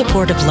and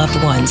support of loved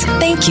ones.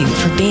 Thank you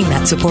for being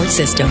that support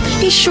system.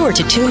 Be sure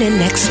to tune in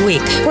next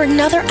week for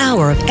another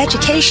hour of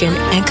education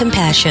and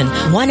compassion,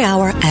 1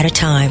 hour at a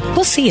time.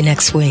 We'll see you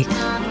next week.